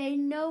Galladay,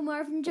 no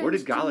Marvin Jones Where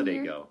did Galladay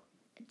Jr. go?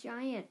 A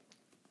Giant.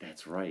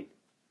 That's right.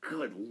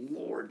 Good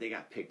Lord, they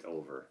got picked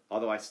over.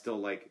 Although I still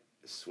like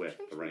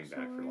Swift, the running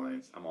back for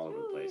Lions. I'm all over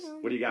the place.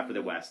 What do you got for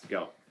the West?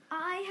 Go.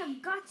 I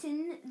have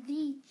gotten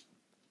the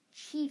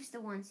Chiefs, the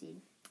 1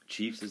 seed.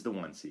 Chiefs is the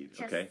 1 seed.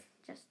 Okay.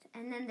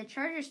 And then the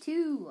Chargers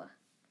 2.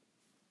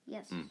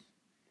 Yes. And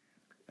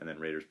then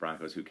Raiders,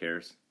 Broncos. Who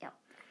cares?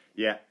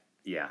 Yep.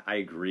 Yeah. I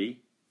agree.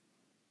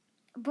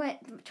 But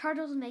the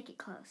Chargers will make it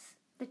close.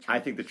 I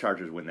think the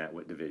Chargers win that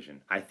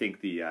division. I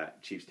think the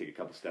Chiefs take a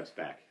couple steps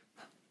back.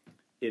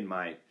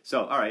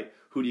 So, all right,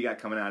 who do you got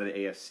coming out of the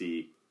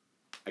AFC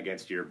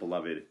against your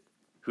beloved?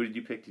 Who did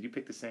you pick? Did you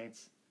pick the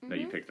Saints? No,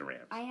 you picked the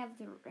Rams. I have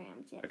the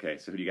Rams, yeah. Okay,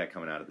 so who do you got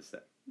coming out of the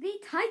set? The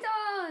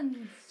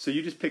Titans! So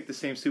you just picked the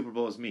same Super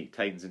Bowl as me,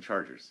 Titans and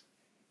Chargers.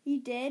 You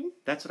did?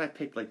 That's what I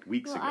picked like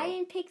weeks ago. I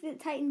didn't pick the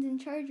Titans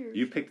and Chargers.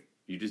 You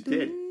just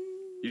did.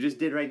 You just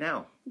did right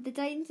now. The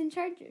Titans and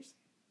Chargers.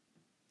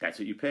 That's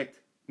what you picked.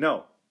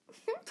 No.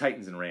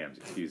 Titans and Rams,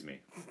 excuse me.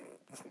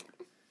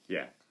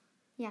 Yeah.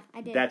 Yeah,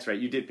 I did. That's right.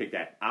 You did pick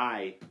that.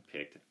 I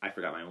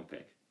forgot my own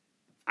pick.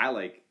 I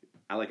like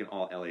an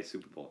all LA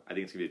Super Bowl. I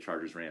think it's going to be the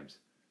Chargers Rams.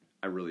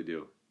 I really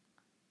do.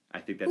 I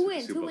think that's what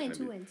the Super Bowl is going to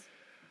be. Who wins?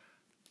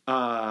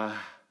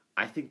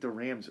 I think the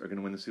Rams are going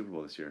to win the Super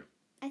Bowl this year.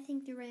 I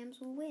think the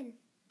Rams will win.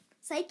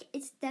 Psych,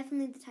 it's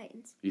definitely the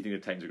Titans. You think the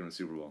Titans are going to the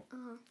Super Bowl?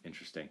 Uh-huh.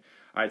 Interesting.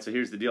 All right, so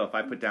here's the deal. If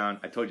I put down,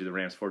 I told you the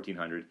Rams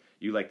 1,400.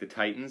 You like the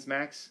Titans,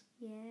 Max?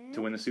 Yeah.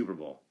 To win the Super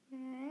Bowl.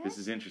 Yeah. This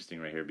is interesting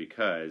right here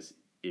because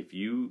if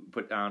you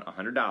put down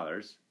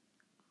 $100,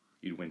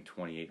 you'd win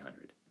 $2,800.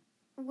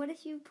 What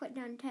if you put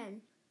down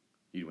 10?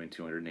 You'd win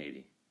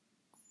 $280.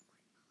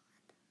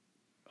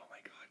 Oh my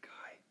God,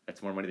 Guy.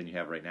 That's more money than you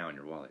have right now in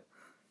your wallet.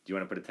 Do you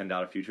want to put a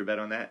 $10 future bet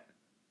on that?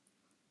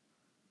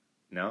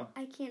 No?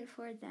 I can't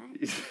afford that.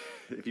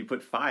 If you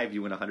put 5,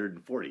 you win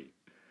 140.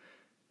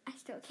 I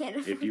still can't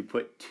afford. If you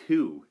put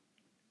 2,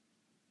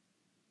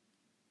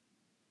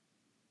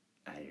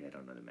 I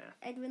don't know the math.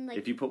 I'd win like.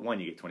 If you put 1,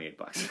 you get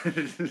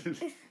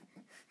 $28.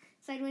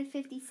 So I'd win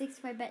 56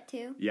 if I bet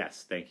 2.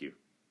 Yes, thank you.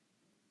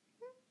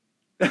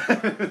 You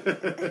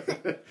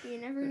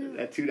never know.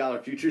 That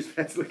 $2 futures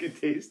bet's looking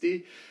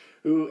tasty.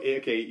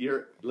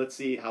 Let's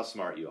see how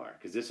smart you are,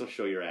 because this will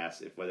show your ass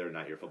if whether or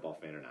not you're a football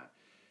fan or not.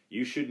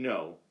 You should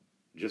know,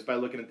 just by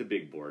looking at the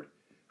big board,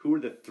 who are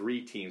the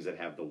 3 teams that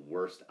have the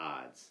worst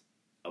odds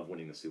of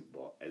winning the Super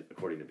Bowl,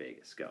 according to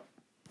Vegas. Go.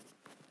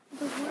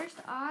 The worst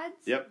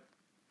odds? Yep.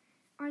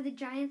 Are the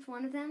Giants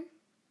one of them?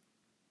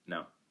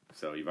 No.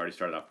 So you've already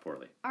started off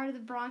poorly. Are the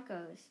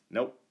Broncos?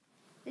 Nope.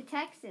 The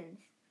Texans?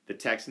 The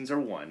Texans are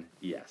 1,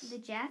 yes. The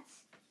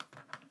Jets?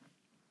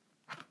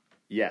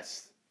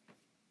 Yes.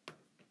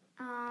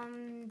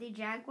 The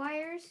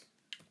Jaguars?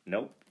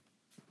 Nope.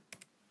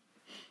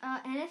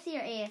 NFC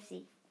or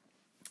AFC?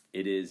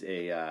 It is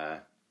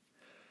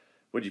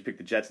what did you pick?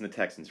 The Jets and the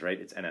Texans, right?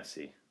 It's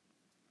NFC.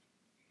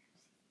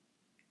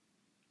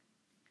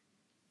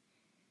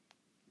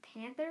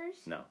 Panthers?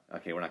 No.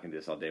 Okay, we're not going to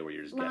do this all day where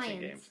you're just Lions.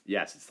 guessing games.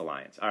 Yes, it's the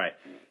Lions. All right.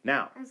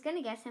 Now. I was going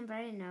to guess him, but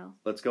I didn't know.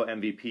 Let's go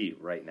MVP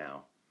right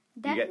now.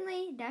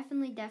 Definitely.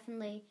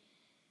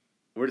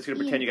 We're just going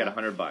to pretend you got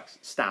 $100.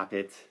 Stop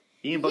it.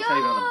 Ian Book's not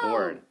even on the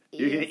board.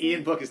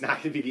 Ian Book is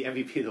not going to be the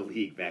MVP of the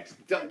league, Max.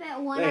 I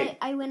bet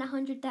I win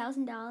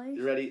 $100,000.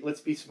 You ready? Let's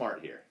be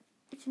smart here.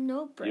 It's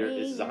no brainer.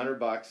 This is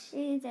 $100.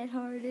 It's that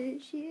hard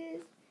as she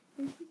is.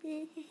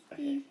 Okay.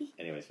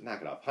 Anyways,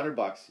 knock it off.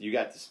 $100 you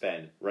got to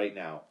spend right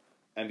now.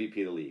 MVP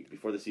of the league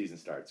before the season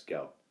starts.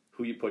 Go.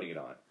 Who are you putting it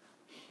on?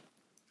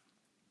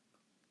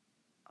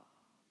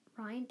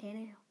 Ryan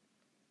Tannehill.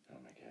 Oh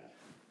my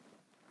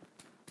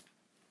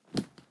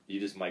God. You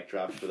just mic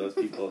dropped for those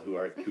people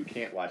who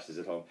can't watch this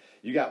at home.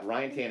 You got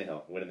Ryan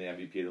Tannehill winning the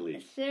MVP of the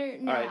league. Sir,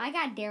 no, right. I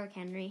got Derrick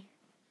Henry.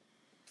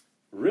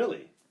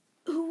 Really?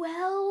 Who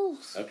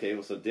else? Okay,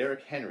 well, so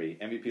Derrick Henry,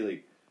 MVP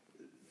league.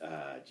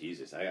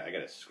 Jesus, I got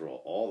to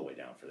scroll all the way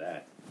down for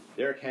that.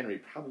 Derrick Henry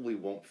probably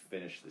won't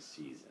finish the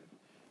season.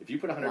 If you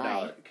put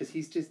 $100, because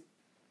he's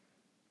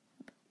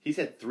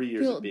had 3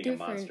 years built of being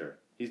different. a monster.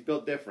 He's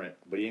built different,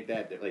 but he ain't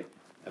that,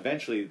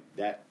 eventually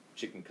that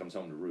chicken comes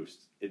home to roost.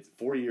 It's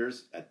 4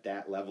 years at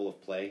that level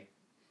of play,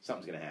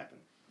 something's going to happen.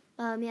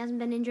 He hasn't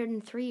been injured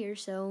in 3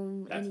 years,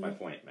 so... That's my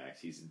point, Max.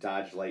 He's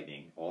dodged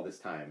lightning all this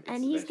time.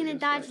 And he's going to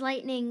dodge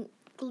lightning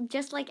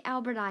just like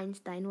Albert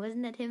Einstein.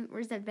 Wasn't that him,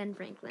 or is that Ben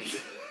Franklin?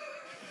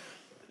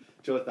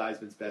 Joe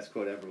Theismann's best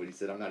quote ever when he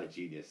said, "I'm not a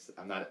genius.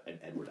 I'm not an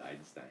Edward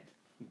Einstein."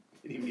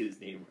 Didn't even get his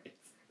name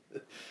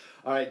right.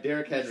 All right,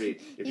 Derrick Henry.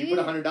 If you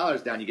put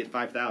 $100 down, you get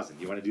 $5,000.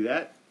 You want to do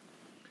that?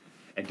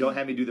 And don't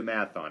have me do the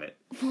math on it.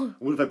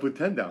 What if I put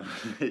 10 down?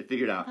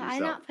 Figure it out for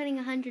yourself. I'm not putting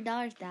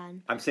 $100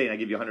 down. I'm saying I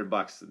give you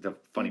 $100. The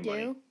funny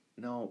money. You do?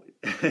 No,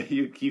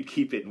 you'd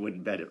keep it and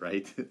wouldn't bet it,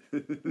 right?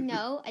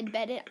 No, I'd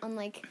bet it on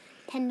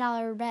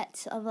 $10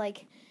 bets of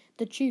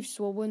the Chiefs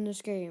will win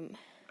this game.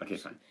 Okay,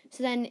 fine.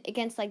 So then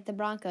against the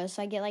Broncos,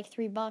 so I get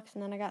 $3,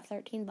 and then I got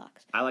 $13.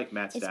 I like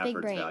Matt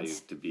Stafford's value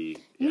to be.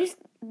 You just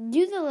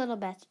do the little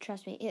bets.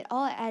 Trust me, it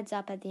all adds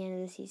up at the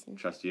end of the season.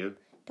 Trust you?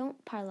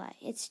 Don't parlay.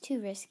 It's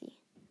too risky.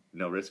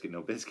 No risk it,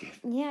 no biscuit.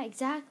 Yeah,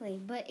 exactly.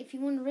 But if you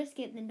want to risk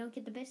it, then don't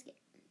get the biscuit.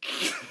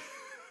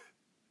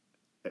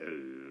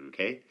 Okay.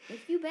 okay?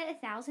 If you bet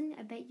 1,000,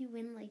 I bet you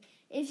win like.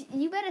 If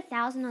you bet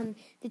 1,000 on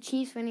the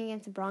Chiefs winning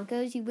against the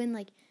Broncos, you win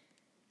like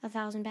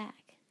 1,000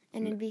 back,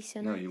 and it'd be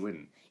so nice. No, you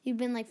wouldn't. You'd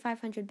win like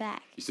 500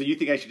 back. So you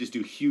think I should just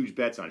do huge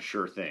bets on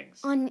sure things?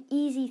 On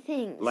easy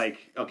things.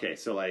 Like, okay,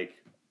 so like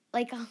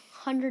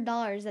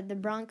 $100 that the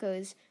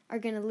Broncos are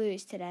gonna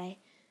lose today.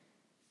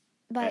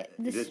 But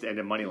and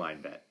a money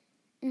line bet.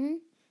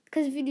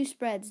 Because if you do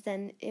spreads,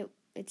 then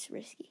it's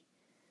risky.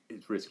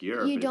 It's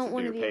riskier. You but don't it's a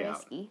want to bigger be payout.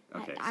 risky.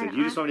 Okay, so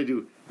you just want me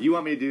to do. You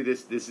want me to do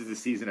this? This is the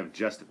season of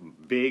just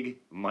big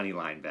money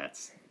line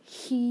bets.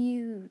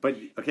 Huge. But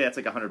okay, that's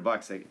like $100.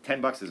 Like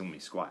 $10 isn't gonna be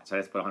squat. So I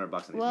have to put $100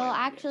 on these. Well, money line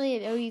actually,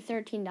 it owe you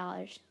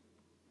 $13.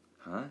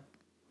 Huh?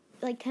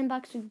 Like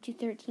 $10 would do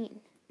 13.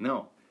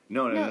 No.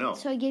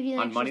 So I give you an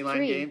on extra money line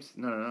 3. games.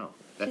 No.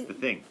 That's the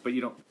thing. But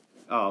you don't.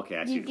 Oh, okay.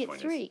 I see You what your get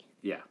point 3. is.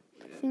 Yeah.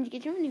 Then you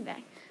get your money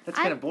back. That's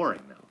kind of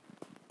boring, though.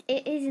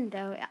 It isn't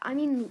though. I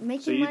mean, making money.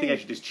 So you think I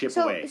should just chip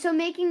away? So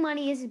making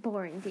money is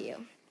boring to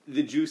you.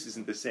 The juice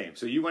isn't the same.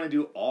 So you want to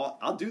do all?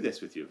 I'll do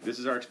this with you. This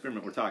is our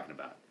experiment we're talking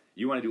about.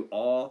 You want to do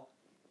all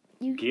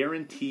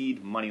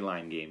guaranteed money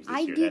line games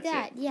this year? I do That's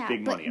that, it. yeah.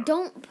 Big but money on it.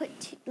 don't put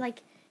just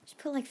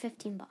put like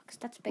 $15.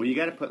 That's big. Well, you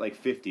got to put like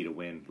 50 to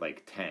win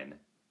like 10.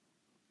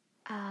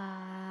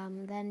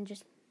 Then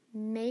just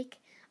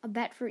make a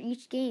bet for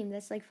each game.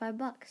 That's like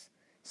 $5.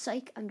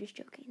 Psych! I'm just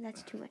joking.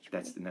 That's too much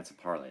money. That's a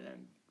parlay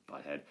then,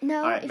 butthead.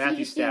 No, all right, if Matthew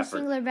you just Stafford. do a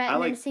singular bet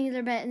and then a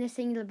singular bet and a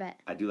singular bet.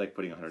 I do like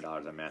putting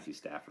 $100 on Matthew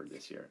Stafford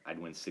this year. I'd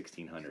win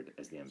 $1,600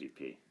 as the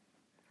MVP.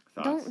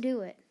 Thoughts? Don't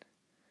do it.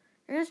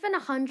 You're gonna spend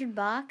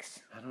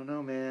 $100. I don't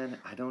know, man.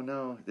 I don't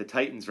know. The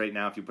Titans right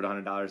now, if you put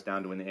 $100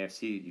 down to win the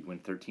AFC, you'd win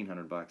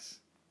 $1,300.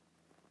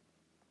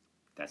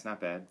 That's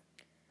not bad.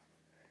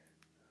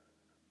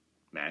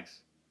 Max?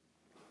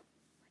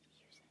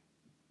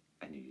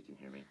 I knew you didn't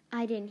hear me.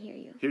 I didn't hear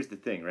you. Here's the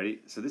thing, ready?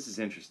 So this is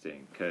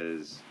interesting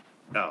because,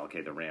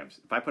 the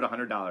Rams. If I put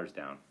 $100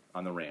 down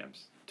on the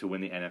Rams to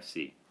win the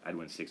NFC, I'd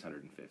win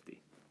 $650.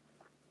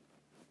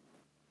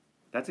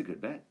 That's a good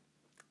bet.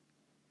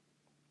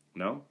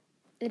 No?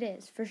 It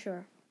is, for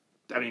sure.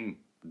 I mean,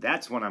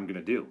 that's what I'm going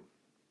to do.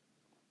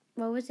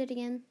 What was it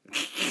again?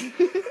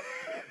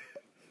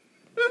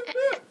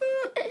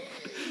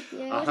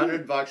 Yeah.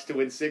 $100 to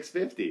win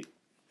 $650.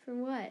 For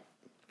what?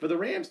 For the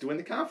Rams to win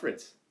the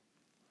conference.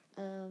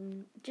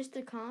 Just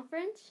the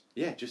conference?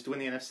 Yeah, just to win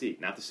the NFC,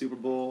 not the Super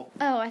Bowl.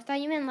 Oh, I thought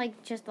you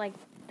meant just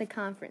the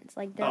conference,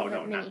 like the no,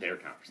 mini. not their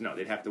conference. No,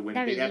 they'd have to win.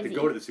 That'd They'd have be to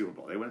easy. go to the Super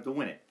Bowl. They wouldn't have to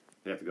win it.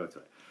 They'd have to go to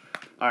it.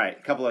 All right,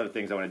 a couple other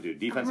things I want to do.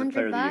 Defensive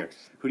Player of the Year.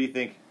 Who do you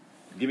think?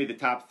 Give me the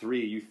top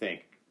 3 you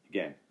think.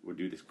 Again, we'll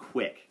do this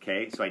quick,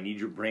 okay? So I need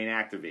your brain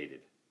activated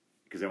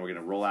because then we're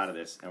gonna roll out of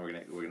this and we're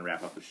gonna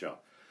wrap up the show.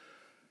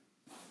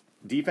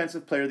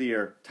 Defensive Player of the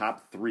Year,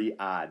 top 3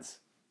 odds,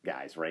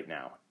 guys, right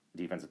now.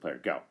 Defensive player,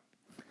 go.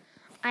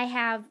 I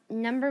have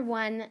number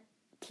 1,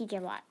 T.J.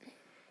 Watt.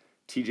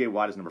 T.J.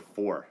 Watt is number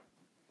 4.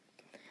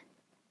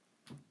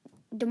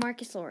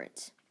 DeMarcus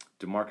Lawrence.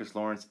 DeMarcus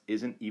Lawrence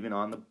isn't even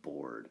on the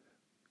board.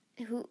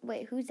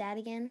 Who's that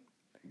again?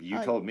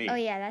 You told me. Oh,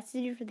 yeah, that's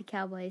the dude for the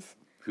Cowboys.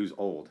 Who's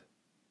old?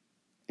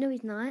 No,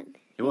 he's not.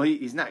 Well,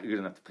 he's not good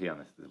enough to play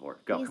on the board.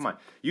 Go, come on.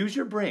 Use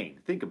your brain.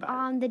 Think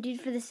about it. The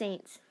dude for the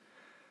Saints.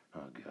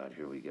 Oh, God,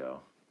 here we go.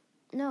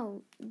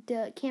 No,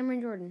 the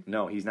Cameron Jordan.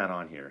 No, he's not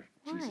on here.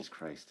 Why? Jesus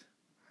Christ.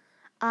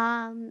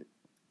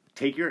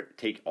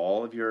 Take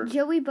all of your...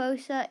 Joey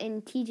Bosa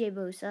and TJ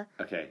Bosa.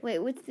 Okay. Wait,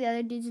 what's the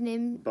other dude's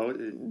name?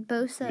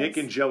 Bosa. Nick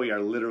and Joey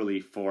are literally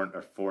 5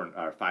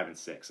 and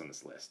 6 on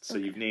this list. So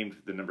you've named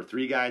the number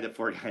 3 guy, the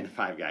 4 guy, and the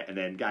 5 guy, and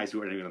then guys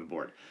who aren't even on the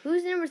board.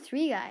 Who's the number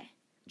 3 guy?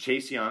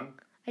 Chase Young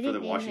for the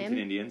Washington him.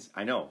 Indians.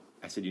 I know.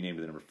 I said you named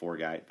the number 4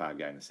 guy, 5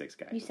 guy, and the 6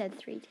 guy. You said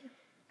 3 too.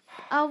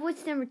 Oh,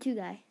 what's number 2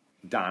 guy?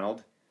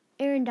 Donald.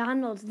 Aaron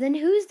Donalds. Then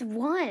who's the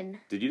 1?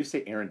 Did you just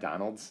say Aaron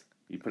Donalds?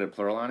 You put a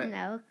plural on it?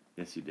 No.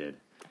 Yes, you did.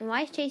 And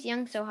why is Chase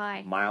Young so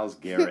high? Myles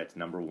Garrett,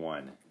 number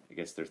 1. I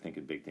guess they're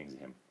thinking big things of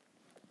him.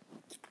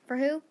 For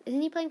who?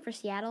 Isn't he playing for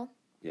Seattle?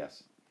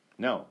 Yes.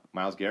 No.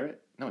 Myles Garrett?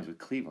 No, he's with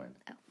Cleveland.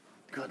 Oh.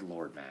 Good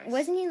Lord, Max.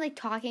 Wasn't he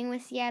talking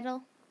with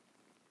Seattle?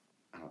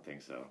 I don't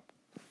think so.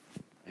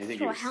 I think he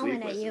Throw a was helmet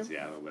at sleepless you. in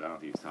Seattle, but I don't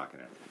think he was talking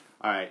to him.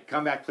 All right,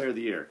 comeback player of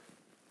the year.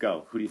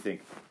 Go. Who do you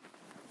think?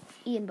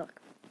 Ian Book.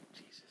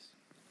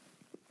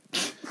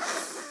 Jesus.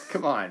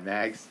 Come on,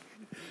 Mags.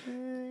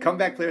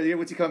 Comeback player of the year.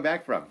 What's he coming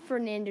back from?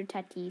 Fernando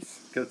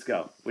Tatis. Let's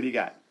go. What do you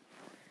got?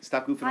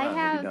 Stop goofing around.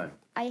 We'll be done.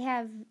 I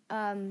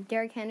have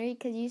Derrick Henry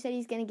because you said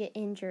he's going to get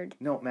injured.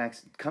 No,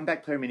 Max.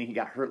 Comeback player meaning he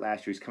got hurt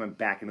last year. He's coming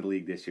back into the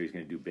league this year. He's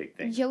going to do big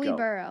things. Joey Go.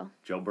 Burrow.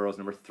 Joe Burrow's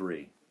number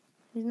 3.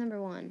 Who's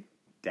number 1?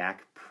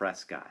 Dak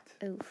Prescott.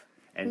 Oof.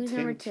 And Who's Tim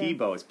number 2?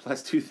 Tebow is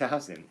plus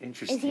 2,000.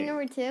 Interesting. Is he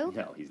number 2?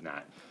 No, he's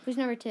not. Who's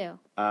number 2?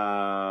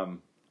 Saquon.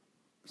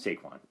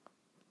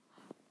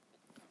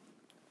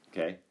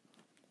 Okay.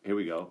 Here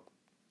we go.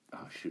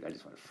 Oh, shoot. I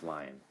just went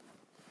flying.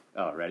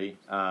 Oh, ready?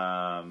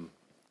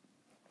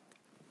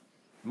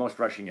 Most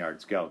rushing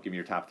yards. Go. Give me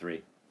your top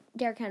 3.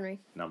 Derrick Henry.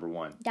 Number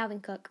 1.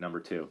 Dalvin Cook. Number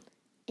 2.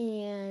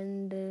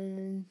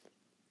 And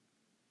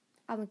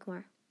Alvin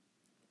Kamara.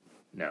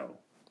 No.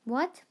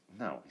 What?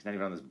 No, he's not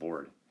even on this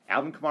board.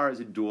 Alvin Kamara is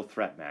a dual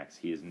threat, Max.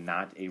 He is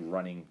not a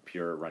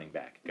pure running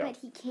back. Go. But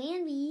he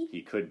can be.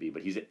 He could be,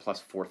 but he's at plus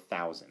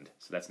 4,000,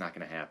 so that's not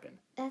going to happen.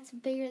 That's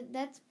bigger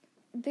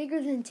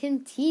than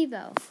Tim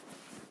Tebow.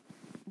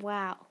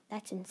 Wow,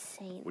 that's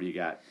insane. What do you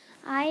got?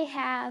 I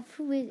have,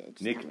 who is it?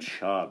 Just Nick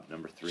Chubb,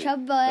 number 3.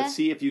 Chubb. Let's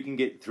see if you can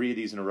get 3 of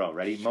these in a row.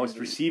 Ready? Most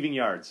receiving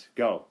yards.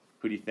 Go.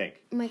 Who do you think?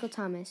 Michael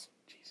Thomas.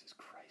 Jesus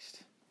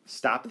Christ.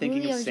 Stop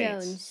thinking Julio of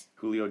Saints. Jones.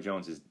 Julio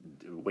Jones is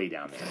way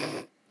down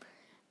there.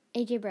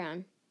 A.J.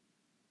 Brown.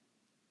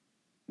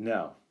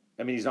 No.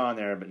 I mean, he's on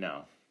there, but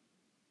no.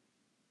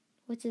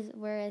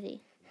 Where is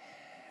he?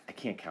 I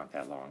can't count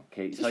that long.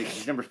 Okay,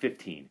 he's number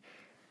 15.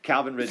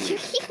 Calvin Ridley.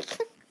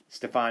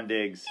 Stephon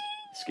Diggs.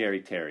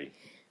 Scary Terry.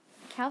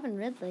 Calvin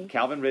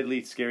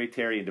Ridley, Scary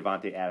Terry, and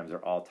Devontae Adams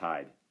are all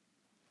tied.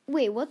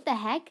 Wait, what the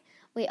heck?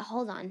 Wait,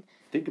 hold on.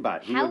 Think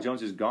about it. Julio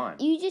Jones is gone.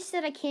 You just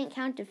said I can't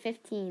count to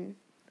 15.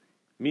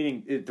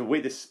 Meaning, the way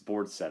this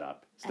board's set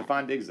up.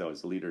 Stephon Diggs, though, is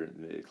the leader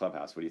in the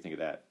clubhouse. What do you think of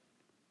that?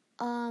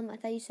 I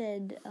thought you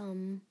said,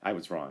 I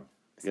was wrong.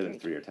 The other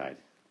 3 are tied.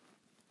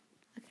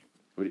 Okay.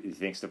 What do you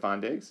think, Stephon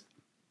Diggs?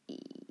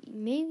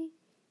 Maybe.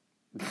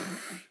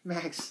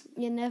 Max.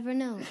 You never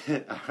know.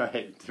 All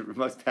right.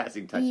 Most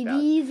passing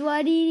touchdowns. It is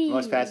what it is.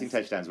 Most passing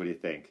touchdowns, what do you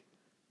think?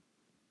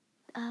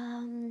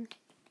 Tom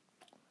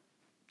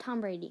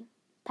Brady.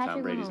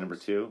 Tom Brady's Mahomes. number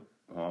 2.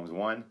 Mahomes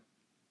 1.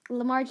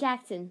 Lamar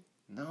Jackson.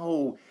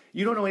 No.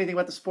 You don't know anything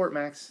about the sport,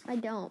 Max. I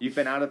don't. You've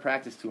been out of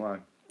practice too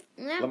long.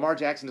 Nah. Lamar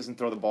Jackson doesn't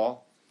throw the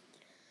ball.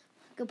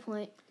 Good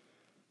point.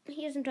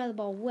 He doesn't throw the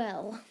ball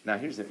well. Now,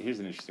 here's an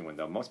interesting one,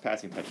 though. Most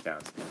passing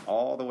touchdowns.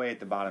 All the way at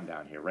the bottom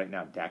down here. Right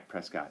now, Dak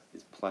Prescott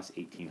is plus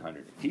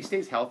 1,800. If he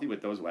stays healthy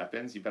with those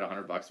weapons, you bet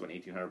 $100 to win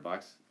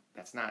 $1,800.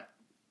 That's not,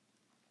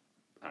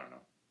 I don't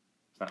know.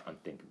 It's not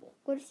unthinkable.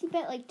 What if he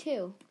bet like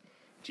 2?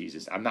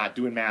 Jesus, I'm not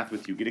doing math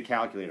with you. Get a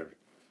calculator.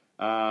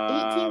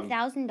 $18,000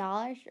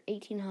 or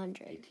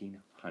 1,800?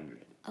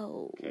 1,800.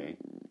 Oh. Okay.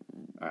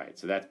 All right,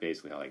 so that's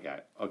basically all I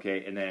got.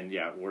 Okay, and then,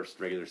 worst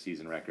regular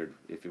season record.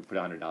 If you put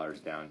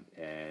 $100 down,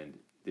 and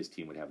this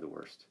team would have the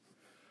worst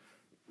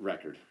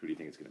record, who do you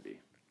think it's going to be?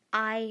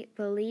 I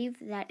believe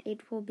that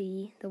it will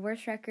be, the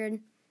worst record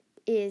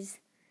is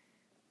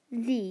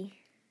the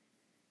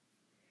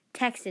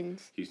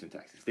Texans. Houston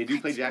Texans. They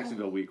do play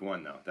Jacksonville week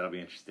 1, though. That'll be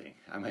interesting.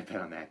 I might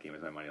bet on that game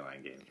as my money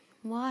line game.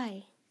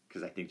 Why?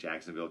 Because I think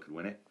Jacksonville could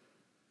win it.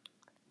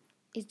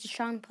 Is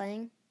Deshaun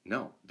playing?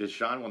 No,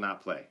 Deshaun will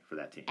not play for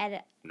that team.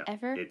 No,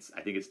 ever?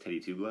 I think it's Teddy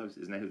Two Gloves.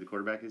 Isn't that who the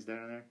quarterback is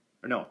down there?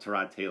 Or no,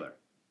 Tyrod Taylor,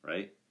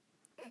 right?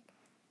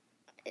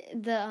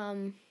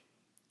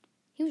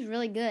 He was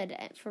really good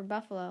for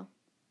Buffalo.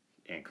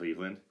 And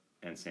Cleveland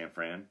and San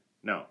Fran.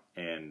 No,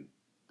 and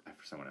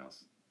for someone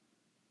else.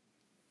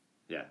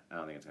 Yeah, I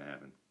don't think it's going to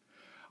happen.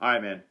 All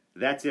right, man.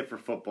 That's it for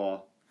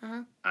football.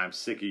 Uh-huh. I'm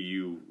sick of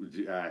you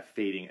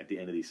fading at the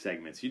end of these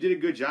segments. You did a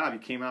good job. You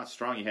came out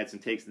strong. You had some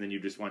takes, and then you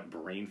just went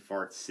brain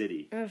fart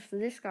city.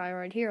 This guy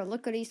right here,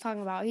 look what he's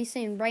talking about. He's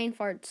saying brain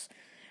farts.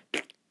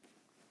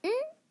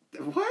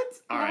 What?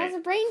 All right. That was a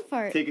brain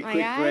fart. Take a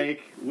quick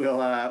break.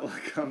 We'll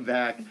come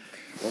back.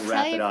 We'll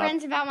wrap it up. Tell your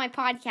friends about my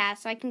podcast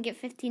so I can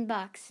get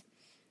 $15.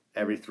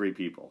 Every 3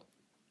 people.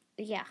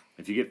 Yeah.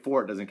 If you get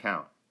 4, it doesn't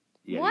count.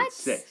 You gotta get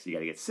 6. You got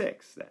to get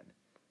 6 then.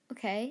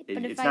 Okay,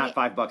 but it's not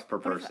 $5 per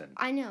person.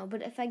 I know,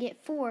 but if I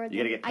get 4, you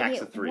got to get packs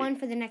of 3. 1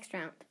 for the next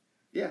round.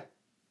 Yeah.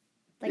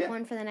 Like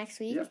 1 for the next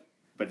week? Yeah.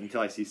 But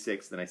until I see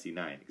 6, then I see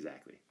 9.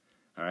 Exactly.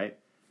 All right?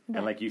 But,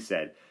 and like you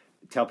said,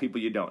 tell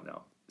people you don't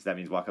know. So that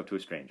means walk up to a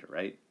stranger,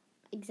 right?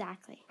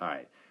 Exactly. All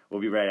right.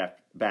 We'll be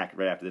back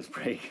right after this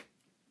break.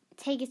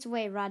 Take it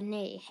away,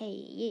 Rodney.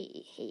 Hey,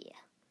 yeah, hey.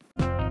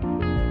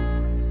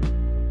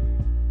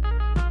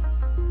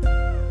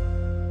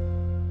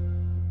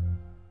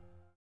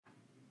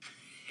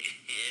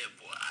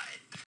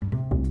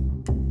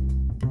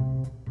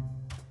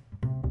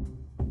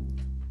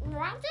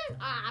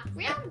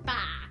 We're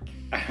back.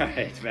 All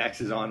right,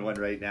 Max is on one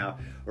right now.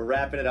 We're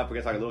wrapping it up. We're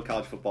going to talk a little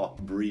college football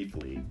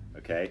briefly,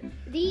 okay?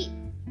 The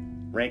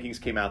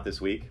rankings came out this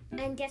week.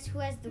 And guess who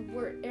has the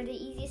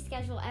easiest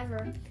schedule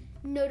ever?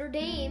 Notre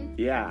Dame.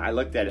 Yeah, I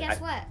looked at it.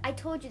 Guess what? I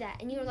told you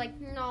that, and you were like,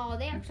 "No,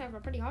 they actually have a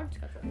pretty hard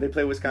schedule." They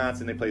play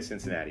Wisconsin. They play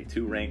Cincinnati.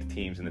 2 ranked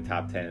teams in the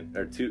top 10,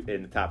 or 2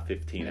 in the top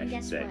 15, and I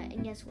should say.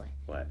 And guess what?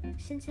 What?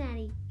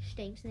 Cincinnati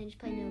stinks, and they just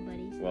play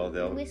nobodies. Well,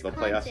 they'll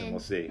play us, and we'll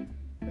see.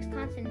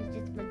 Wisconsin is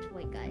just a bunch of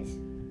white guys.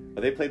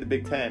 Well, they played the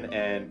Big Ten,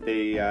 and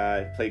they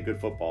played good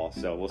football.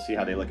 So we'll see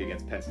how they look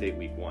against Penn State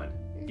week 1.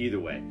 Either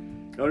way.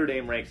 Notre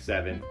Dame ranked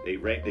 7.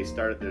 They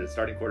started their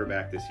starting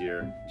quarterback this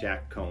year,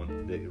 Jack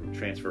Cohn. They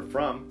transfer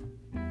from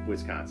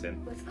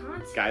Wisconsin.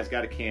 Guy's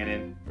got a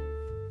cannon.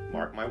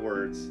 Mark my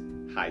words.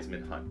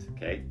 Heisman Hunt.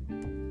 Okay,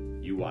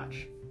 you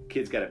watch.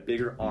 Kid's got a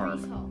bigger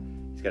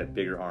arm. He's got a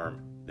bigger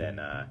arm than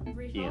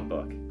Ian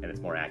Book, and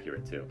it's more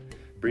accurate too.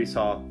 Brees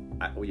Hall.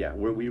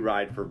 We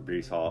ride for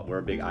Brees Hall. We're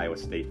a big Iowa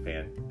State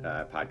fan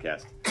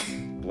podcast.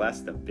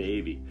 Bless the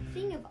baby.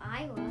 Speaking of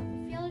Iowa,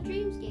 the Field of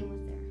Dreams game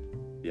was there.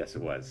 Yes,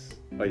 it was.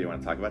 Oh, you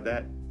want to talk about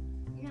that?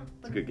 No,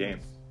 but a good game.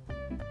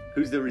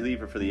 Who's the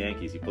reliever for the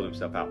Yankees? He pulled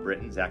himself out.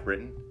 Zach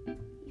Britton?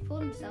 He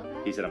pulled himself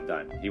out? He said, I'm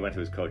done. He went to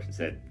his coach and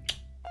said,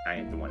 I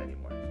ain't the one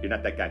anymore. You're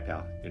not that guy,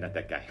 pal. You're not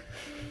that guy.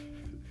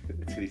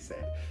 That's what he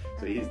said.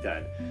 So he's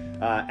done.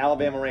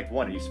 Alabama ranked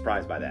 1. Are you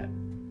surprised by that?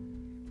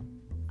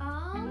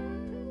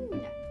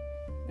 No.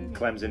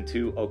 Clemson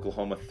 2,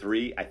 Oklahoma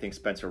 3. I think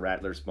Spencer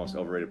Rattler's most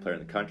overrated player in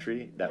the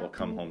country. That will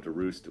come home to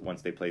roost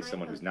once they play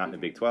someone who's not in the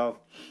Big 12.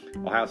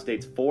 Ohio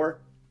State's 4.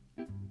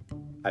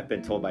 I've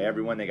been told by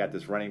everyone they got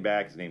this running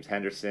back. His name's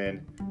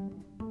Henderson.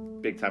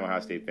 Big time Ohio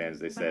State fans.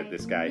 They said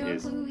this guy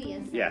is. Who he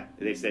is. Yeah,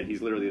 they said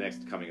he's literally the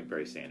next coming of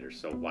Barry Sanders.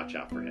 So watch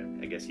out for him.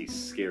 I guess he's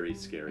scary,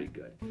 scary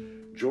good.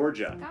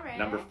 Georgia,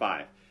 number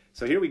 5.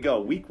 So here we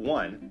go. Week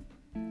 1.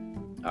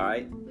 All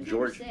right,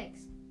 Georgia.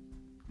 6.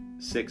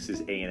 6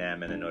 is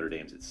A&M, and then Notre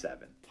Dame's at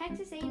 7.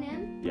 Texas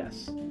A&M?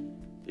 Yes.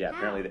 Yeah, How?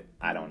 apparently,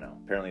 I don't know.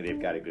 Apparently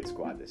they've got a good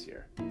squad this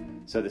year.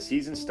 So the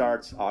season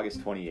starts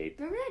August 28th.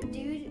 Remember that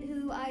dude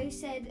who I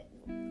said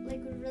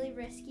was really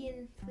risky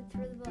and would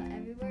throw the ball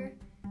everywhere?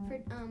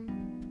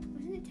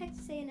 Wasn't it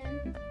Texas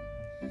A&M?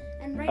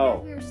 And right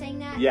after we were saying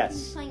that, he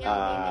was playing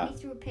Alabama and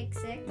he threw a pick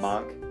 6.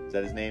 Monk, is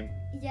that his name?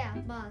 Yeah,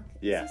 Monk.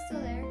 Yeah. Is he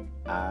still there?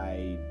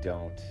 I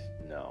don't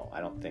know. I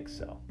don't think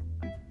so.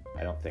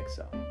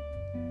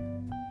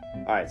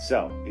 All right,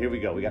 so here we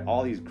go. We got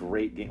all these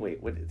great games.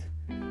 Wait, what is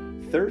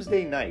it?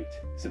 Thursday night,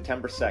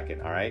 September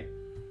 2nd, all right?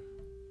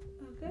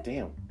 Okay.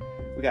 Damn.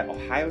 We got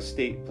Ohio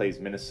State plays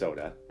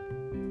Minnesota.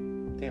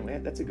 Damn,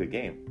 man, that's a good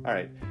game. All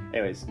right.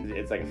 Anyways,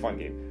 it's like a fun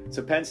game.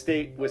 So Penn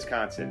State,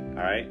 Wisconsin,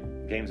 all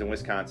right? Games in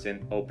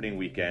Wisconsin, opening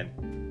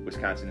weekend.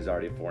 Wisconsin is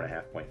already a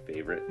 4.5-point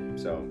favorite,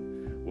 so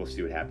we'll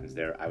see what happens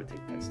there. I would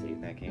take Penn State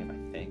in that game,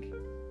 I think.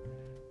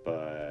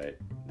 But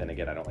then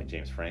again, I don't like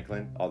James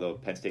Franklin, although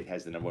Penn State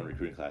has the number 1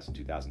 recruiting class in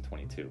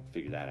 2022.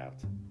 Figure that out.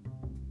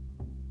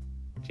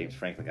 James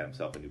Franklin got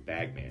himself a new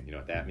bag man. You know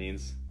what that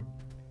means?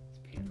 He's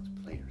paying those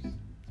players. He's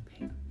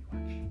paying them. You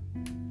watch.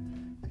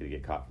 He's going to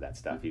get caught for that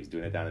stuff. He was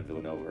doing it down in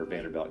Villanova or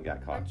Vanderbilt and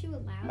got caught. Aren't you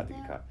allowed to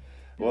get that? caught.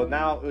 Well,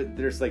 now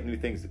there's like new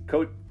things.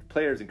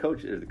 Players and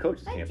coaches, the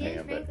coaches can't pay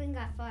him. James Franklin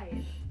got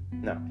fired.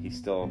 No, he's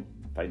still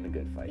fighting the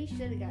good fight. He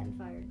should have gotten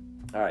fired.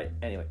 All right.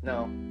 Anyway,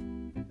 no.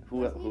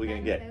 Who are we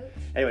going to get? Coach?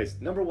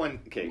 Anyways, number 1.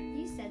 Okay.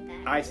 You said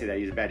that. I say that.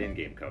 He's a bad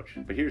in-game coach.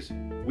 But here's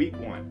week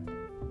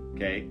 1.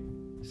 Okay.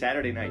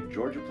 Saturday night,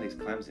 Georgia plays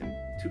Clemson.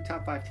 2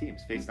 top 5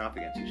 teams facing off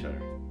against each other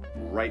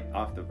right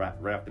off the bat.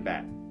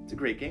 It's a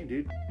great game,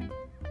 dude. Yes,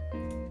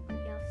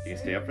 You can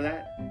sir. stay up for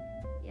that?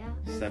 Yeah.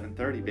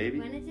 7:30, baby.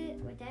 When is it?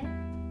 What day?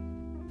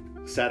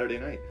 Saturday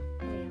night.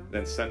 Oh, yeah.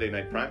 Then Sunday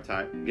night prime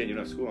time. Again, you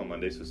don't have school on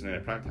Monday, so Sunday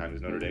night prime time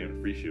is Notre Dame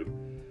and free shoe.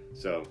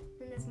 So,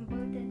 And that's my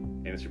birthday.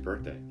 and it's your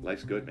birthday.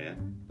 Life's good,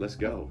 man. Let's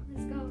go.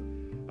 Let's go.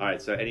 All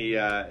right. So, any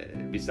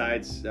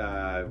besides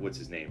what's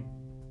his name?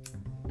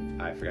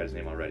 I forgot his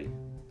name already.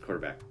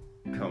 Quarterback.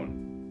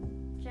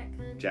 Cone. Jack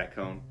Cohn. Jack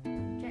Cone.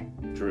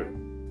 Jack.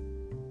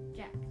 Drew.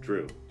 Jack.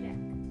 Drew. Jack.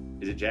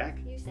 Is it Jack?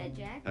 You said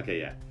Jack? Okay,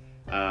 yeah.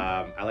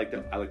 I like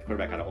the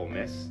quarterback out of Ole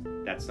Miss.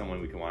 That's someone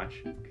we can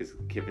watch because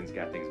Kiffin's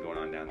got things going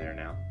on down there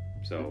now.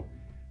 So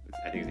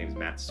I think his name's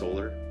Matt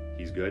Soler.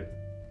 He's good.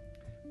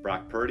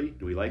 Brock Purdy.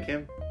 Do we like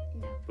him?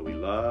 No. But we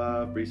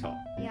love Brees Hall.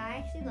 Yeah, I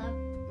actually love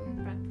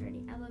Brock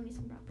Purdy. I love me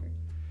some Brock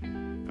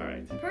Purdy. All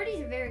right.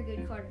 Purdy's a very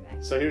good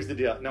quarterback. So here's the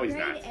deal. No, he's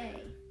Grade not.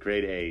 A.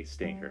 Grade A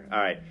stinker. All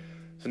right.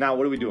 So now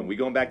what are we doing? We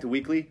going back to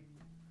weekly?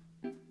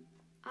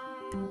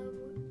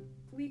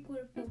 Week 1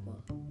 of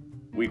football.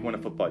 Week 1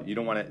 of football. You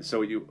don't want to.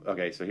 So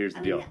here's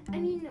the deal. I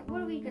mean,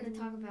 what are we going to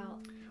talk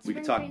about? We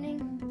could Spring talk-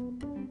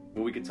 training?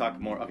 Well, we could talk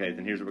more. Okay,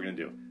 then here's what we're gonna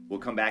do. We'll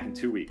come back in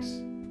 2 weeks.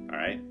 All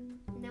right.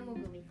 And then we'll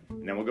go weekly.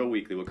 And then we'll go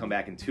weekly. We'll come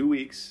back in 2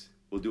 weeks.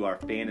 We'll do our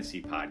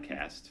fantasy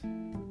podcast.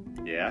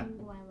 Yeah?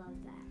 Oh, I love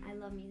that. I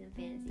love me some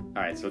fantasy.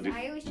 All right, so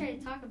I always try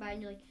to talk about it,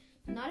 and you're like,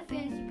 not a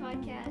fantasy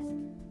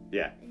podcast.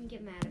 Yeah. And you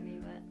get mad at me,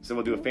 but... So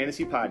we'll do a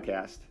fantasy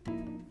podcast.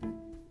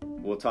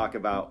 We'll talk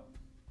about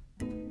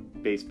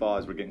baseball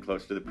as we're getting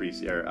closer to the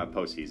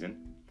postseason.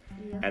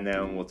 Yeah. And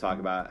then we'll talk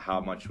about how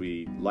much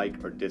we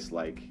like or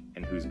dislike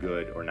and who's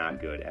good or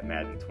not good at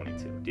Madden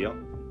 22. Deal?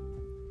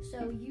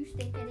 So you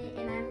stink at it,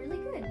 and I'm really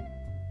good.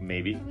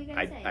 Maybe. That's what we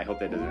gotta say. I hope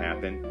that doesn't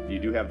happen. You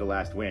do have the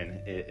last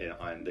win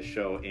on the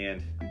show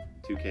and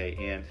 2K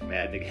and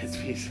Madden against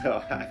me,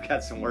 so I've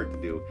got some work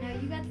to do. No,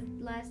 you got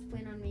the last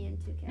win on me in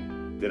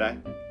 2K. Did I?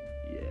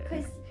 Yeah.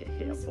 Because it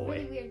Yeah, was boy.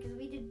 really weird, because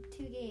we did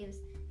 2 games,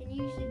 and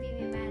you usually beat me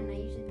in Madden, and I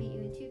usually beat you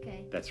in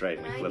 2K. That's right.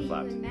 And We I beat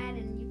flip-flopped. you in Madden,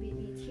 and you beat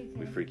me in 2K.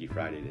 We Freaky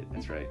Friday'd it.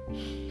 That's right.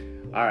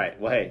 All right.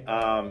 Well, hey.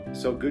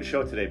 So good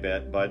show today,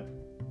 bud.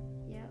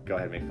 Yeah. Go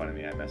ahead and make fun of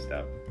me. I messed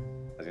up.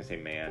 I was gonna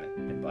say man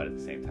and bud at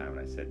the same time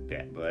when I said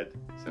bud.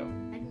 So.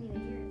 I didn't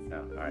even hear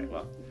it. Oh, all right.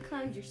 Well. You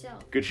clowned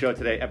yourself. Good show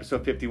today.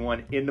 Episode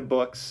 51 in the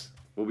books.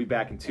 We'll be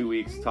back in 2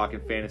 weeks talking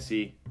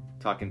fantasy,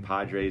 talking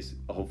Padres.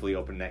 Hopefully,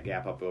 opening that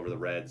gap up over the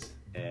Reds.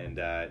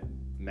 And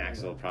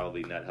Max will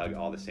probably nut hug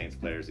all the Saints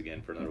players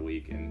again for another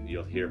week, and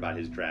you'll hear about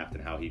his draft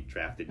and how he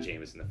drafted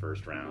Jameis in the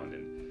first round,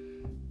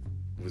 and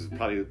was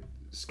probably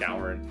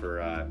scouring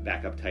for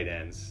backup tight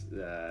ends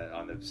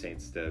on the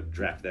Saints to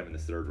draft them in the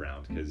 3rd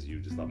round because you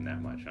just love them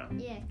that much, huh?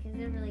 Yeah, because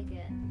they're really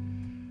good.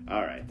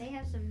 All right. They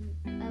have some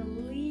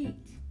elite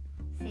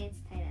Saints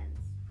tight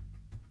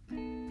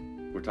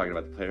ends. We're talking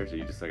about the players, or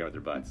you just talking about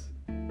their butts?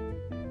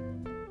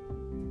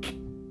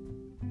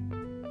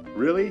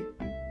 Really?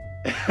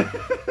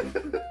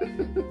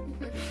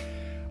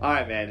 All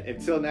right, man.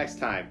 Until next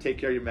time, take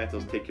care of your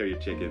mentals, take care of your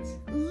chickens.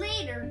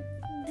 Later,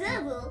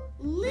 double,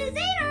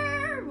 later.